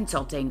Days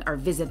Consulting or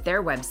visit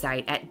their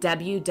website at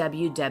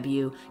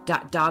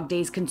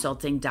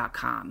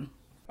www.dogdaysconsulting.com.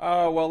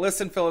 Oh, well,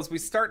 listen, Phil, as we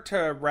start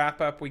to wrap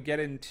up, we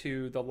get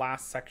into the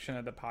last section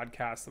of the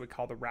podcast that we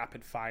call the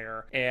rapid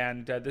fire.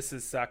 And this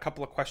is a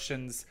couple of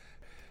questions.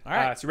 All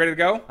right. So you ready to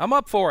go? I'm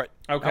up for it.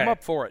 Okay. I'm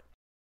up for it.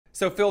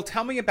 So, Phil,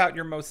 tell me about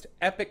your most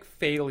epic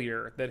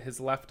failure that has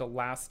left a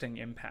lasting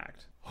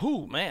impact.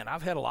 Ooh, man,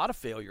 I've had a lot of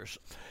failures.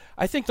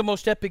 I think the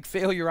most epic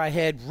failure I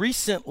had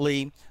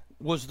recently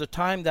was the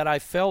time that I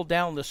fell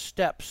down the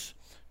steps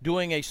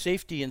doing a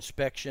safety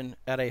inspection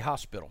at a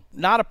hospital.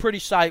 Not a pretty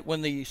sight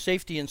when the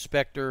safety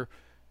inspector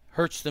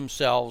hurts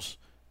themselves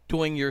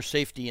doing your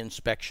safety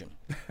inspection.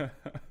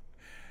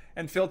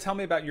 And Phil, tell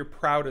me about your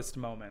proudest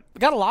moment. I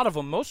got a lot of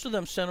them. Most of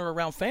them center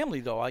around family,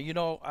 though.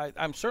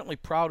 I'm certainly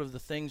proud of the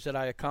things that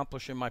I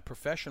accomplish in my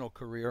professional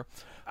career.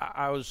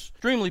 I was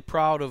extremely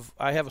proud of.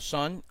 I have a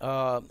son.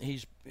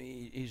 He's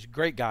a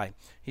great guy.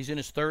 He's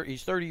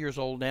 30 years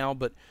old now,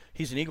 but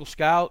he's an Eagle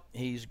Scout.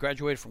 He's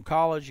graduated from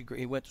college.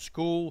 He went to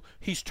school.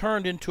 He's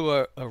turned into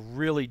a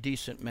really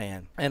decent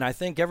man. And I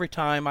think every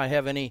time I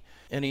have any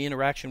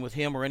interaction with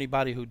him or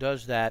anybody who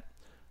does that,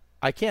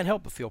 I can't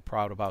help but feel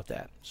proud about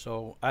that.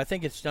 So I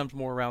think it stems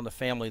more around the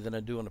family than I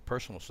do on the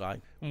personal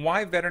side.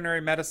 Why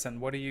veterinary medicine?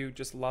 What do you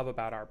just love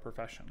about our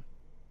profession?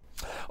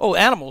 Oh,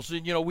 animals.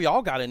 You know, we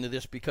all got into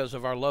this because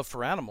of our love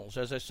for animals.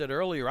 As I said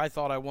earlier, I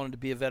thought I wanted to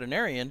be a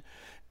veterinarian.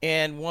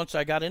 And once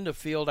I got into the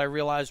field, I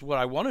realized what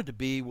I wanted to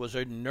be was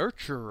a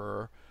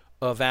nurturer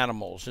of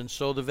animals. And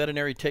so the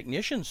veterinary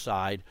technician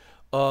side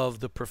of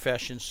the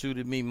profession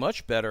suited me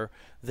much better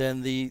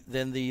than the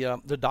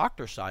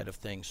doctor side of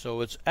things.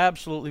 So it's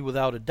absolutely,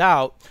 without a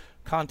doubt,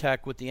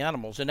 contact with the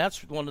animals. And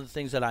that's one of the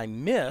things that I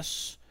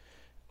miss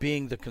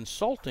being the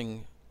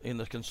consulting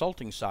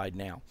side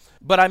now.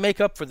 But I make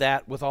up for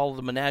that with all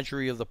the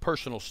menagerie of the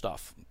personal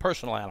stuff,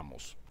 personal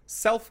animals.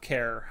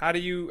 Self-care. How do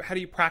you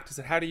practice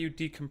it? How do you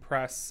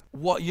decompress?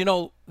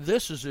 Well,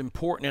 this is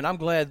important, and I'm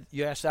glad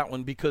you asked that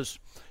one because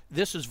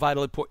this is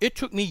vitally important. It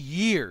took me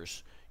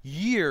years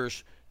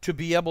to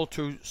be able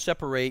to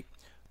separate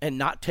and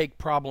not take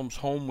problems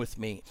home with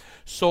me.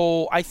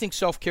 So I think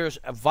self-care is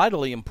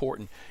vitally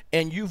important,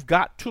 and you've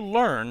got to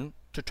learn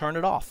to turn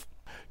it off.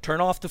 Turn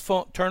off the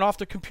phone, turn off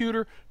the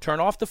computer, turn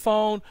off the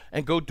phone,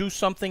 and go do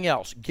something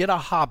else. Get a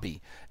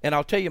hobby. And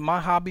I'll tell you, my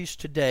hobbies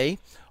today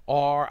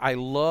are,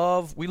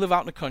 we live out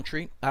in the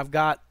country. I've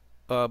got,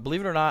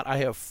 believe it or not, I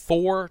have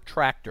 4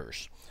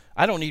 tractors.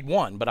 I don't need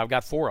one, but I've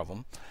got 4 of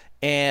them.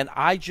 And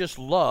I just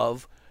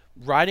love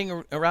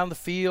riding around the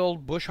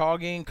field, bush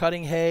hogging,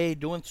 cutting hay,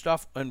 doing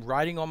stuff, and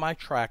riding on my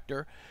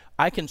tractor.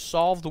 I can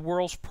solve the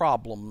world's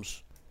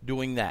problems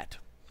doing that.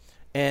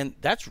 And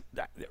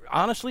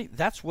honestly,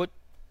 that's what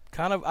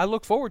kind of I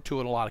look forward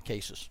to in a lot of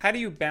cases. How do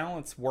you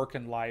balance work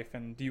and life,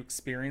 and do you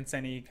experience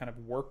any kind of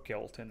work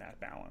guilt in that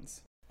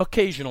balance?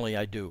 Occasionally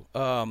I do.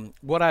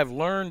 What I've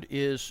learned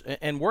is,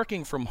 and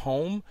working from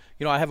home,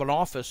 I have an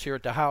office here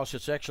at the house.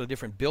 It's actually a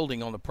different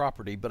building on the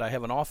property, but I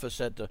have an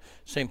office at the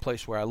same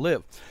place where I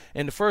live.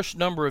 And the first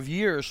number of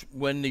years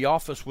when the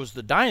office was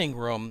the dining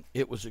room,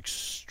 it was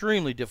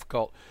extremely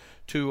difficult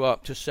to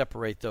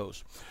separate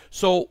those.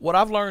 So what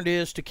I've learned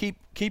is to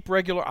keep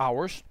regular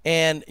hours,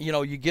 and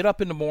you get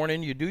up in the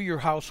morning, you do your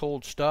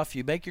household stuff,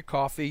 you make your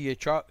coffee, you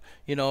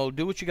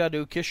do what you got to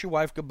do, kiss your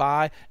wife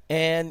goodbye,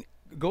 and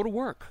go to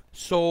work.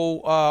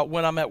 So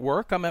when I'm at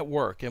work,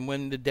 and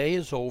when the day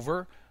is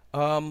over,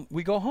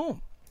 we go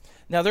home.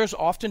 Now there's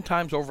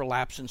oftentimes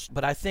overlaps,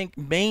 but I think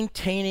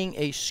maintaining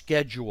a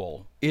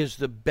schedule is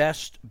the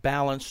best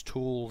balance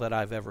tool that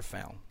I've ever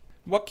found.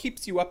 What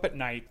keeps you up at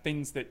night?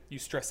 Things that you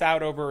stress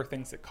out over, or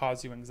things that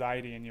cause you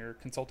anxiety in your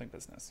consulting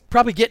business?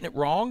 Probably getting it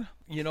wrong.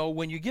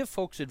 When you give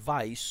folks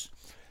advice,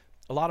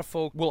 a lot of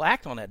folk will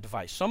act on that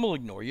advice. Some will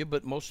ignore you,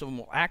 but most of them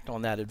will act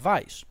on that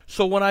advice.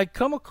 So when I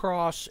come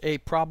across a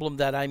problem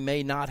that I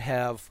may not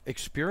have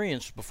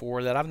experienced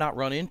before, that I've not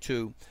run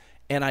into,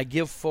 and I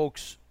give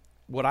folks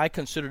what I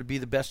consider to be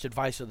the best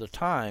advice of the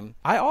time,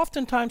 I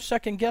oftentimes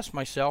second guess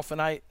myself,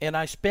 and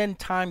I spend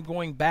time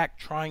going back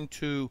trying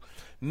to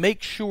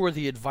make sure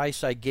the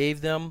advice I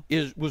gave them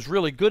was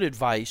really good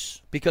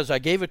advice, because I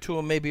gave it to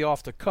them maybe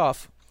off the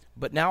cuff,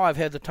 but now I've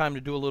had the time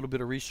to do a little bit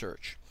of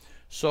research.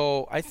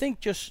 So I think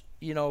just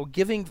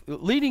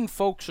leading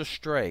folks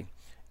astray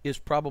is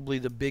probably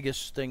the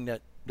biggest thing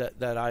that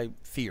I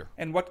fear.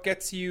 And what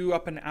gets you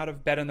up and out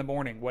of bed in the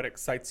morning? What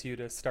excites you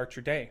to start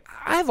your day?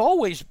 I have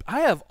always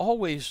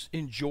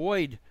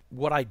enjoyed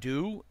what I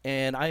do,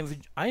 and I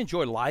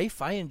enjoy life.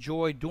 I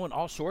enjoy doing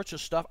all sorts of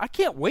stuff. I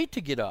can't wait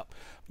to get up.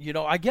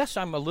 I guess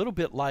I'm a little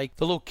bit like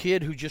the little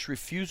kid who just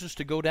refuses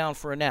to go down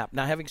for a nap.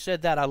 Now, having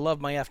said that, I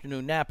love my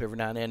afternoon nap every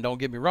now and then, don't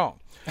get me wrong.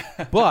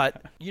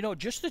 But,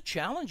 just the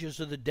challenges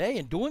of the day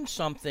and doing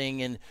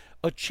something and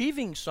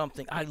achieving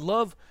something.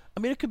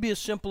 It could be as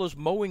simple as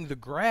mowing the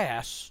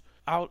grass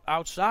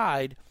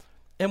outside,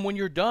 and when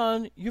you're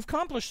done, you've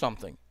accomplished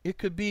something. It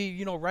could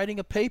be, writing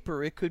a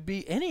paper. It could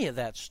be any of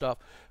that stuff.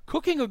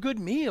 Cooking a good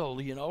meal,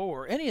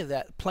 or any of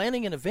that.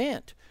 Planning an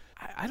event.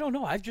 I don't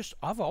know.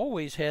 I've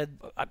always had.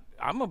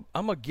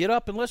 I'm a get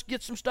up and let's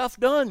get some stuff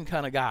done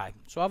kind of guy.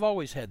 So I've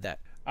always had that.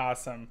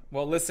 Awesome.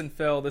 Well, listen,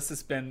 Phil, this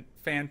has been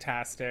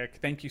fantastic.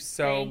 Thank you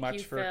so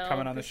much for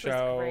coming on the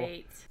show.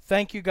 Great.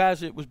 Thank you,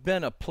 guys. It was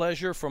been a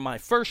pleasure for my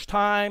first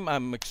time.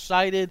 I'm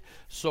excited.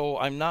 So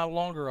I'm no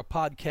longer a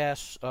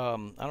podcast.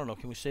 I don't know.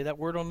 Can we say that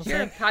word on the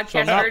thing?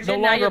 Podcast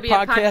virgin. No longer a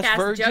podcast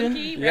virgin.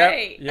 Junkie.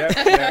 Right. Yep.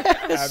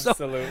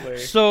 Absolutely.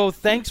 So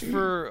thanks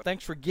for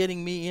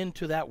getting me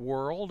into that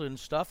world and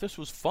stuff. This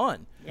was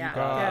fun.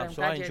 Yeah.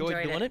 So I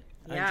enjoyed doing it.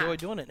 Yeah. I enjoy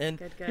doing it. And,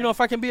 good.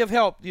 If I can be of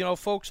help,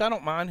 folks, I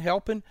don't mind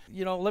helping.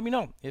 Let me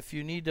know. If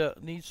you need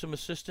some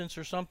assistance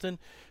or something,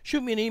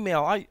 shoot me an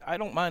email. I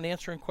don't mind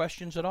answering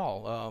questions at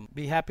all.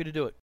 Be happy to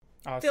do it.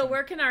 Awesome. Phil,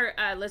 where can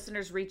our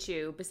listeners reach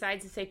you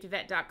besides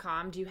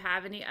thesafetyvet.com? Do you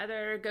have any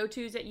other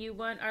go-tos that you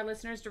want our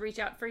listeners to reach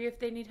out for you if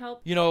they need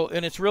help?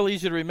 And it's real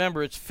easy to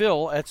remember. It's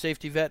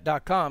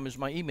phil@safetyvet.com is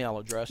my email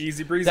address.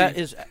 Easy breezy. That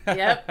is.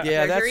 Yep.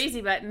 Yeah, that's your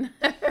easy button.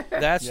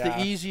 That's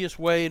the easiest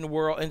way in the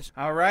world. And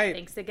all right.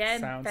 Thanks again.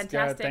 Sounds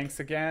fantastic. Good. Thanks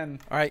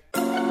again. All right.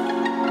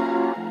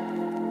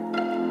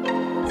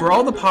 For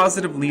all the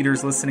positive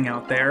leaders listening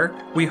out there,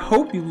 we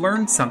hope you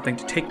learned something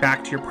to take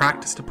back to your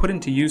practice to put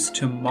into use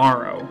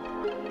tomorrow.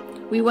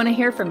 We want to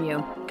hear from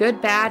you,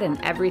 good, bad, and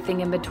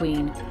everything in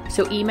between.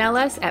 So email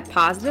us at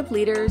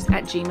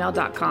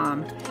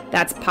positiveleaders@gmail.com.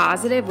 That's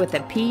positive with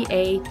a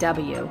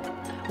PAW.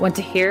 Want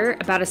to hear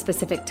about a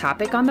specific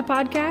topic on the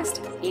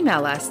podcast?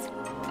 Email us.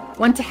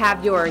 Want to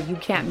have your You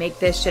Can't Make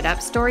This Shit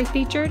Up story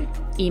featured?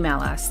 Email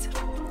us.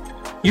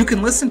 You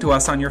can listen to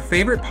us on your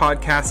favorite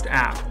podcast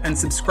app and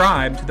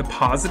subscribe to the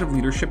Positive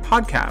Leadership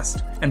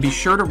Podcast. And be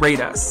sure to rate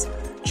us.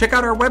 Check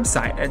out our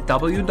website at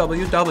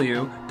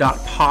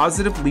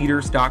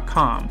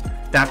www.positiveleaders.com.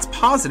 That's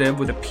positive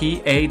with a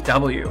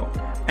PAW.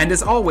 And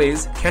as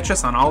always, catch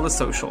us on all the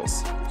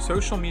socials.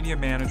 Social media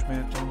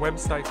management and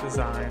website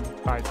design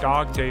by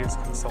Dog Days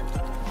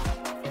Consulting.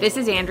 This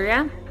is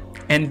Andrea.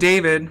 And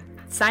David.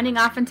 Signing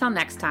off until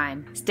next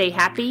time. Stay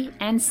happy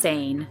and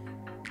sane.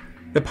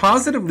 The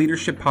Positive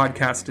Leadership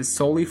Podcast is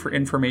solely for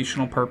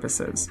informational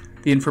purposes.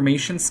 The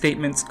information,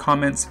 statements,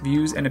 comments,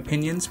 views, and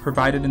opinions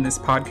provided in this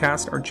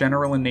podcast are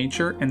general in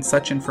nature, and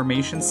such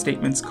information,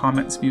 statements,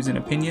 comments, views, and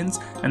opinions,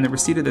 and the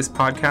receipt of this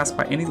podcast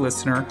by any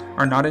listener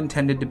are not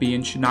intended to be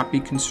and should not be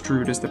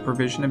construed as the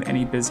provision of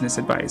any business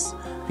advice.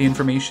 The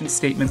information,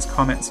 statements,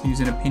 comments, views,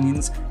 and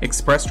opinions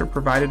expressed or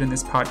provided in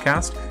this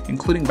podcast,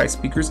 including by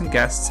speakers and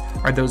guests,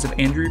 are those of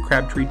Andrea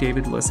Crabtree,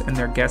 David Liss, and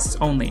their guests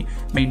only,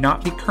 may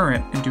not be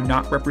current, and do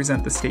not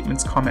represent the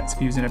statements, comments,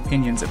 views, and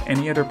opinions of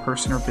any other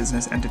person or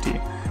business entity.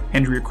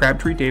 Andrea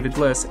Crabtree, David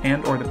Liss,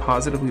 and or the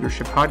Positive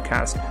Leadership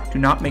Podcast do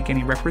not make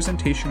any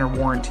representation or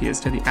warranty as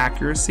to the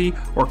accuracy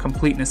or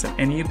completeness of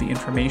any of the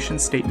information,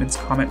 statements,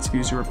 comments,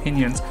 views, or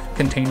opinions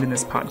contained in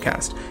this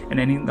podcast, and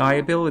any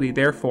liability,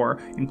 therefore,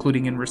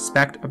 including in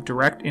respect of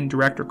direct,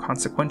 indirect, or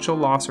consequential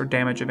loss or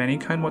damage of any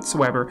kind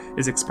whatsoever,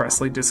 is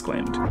expressly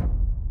disclaimed.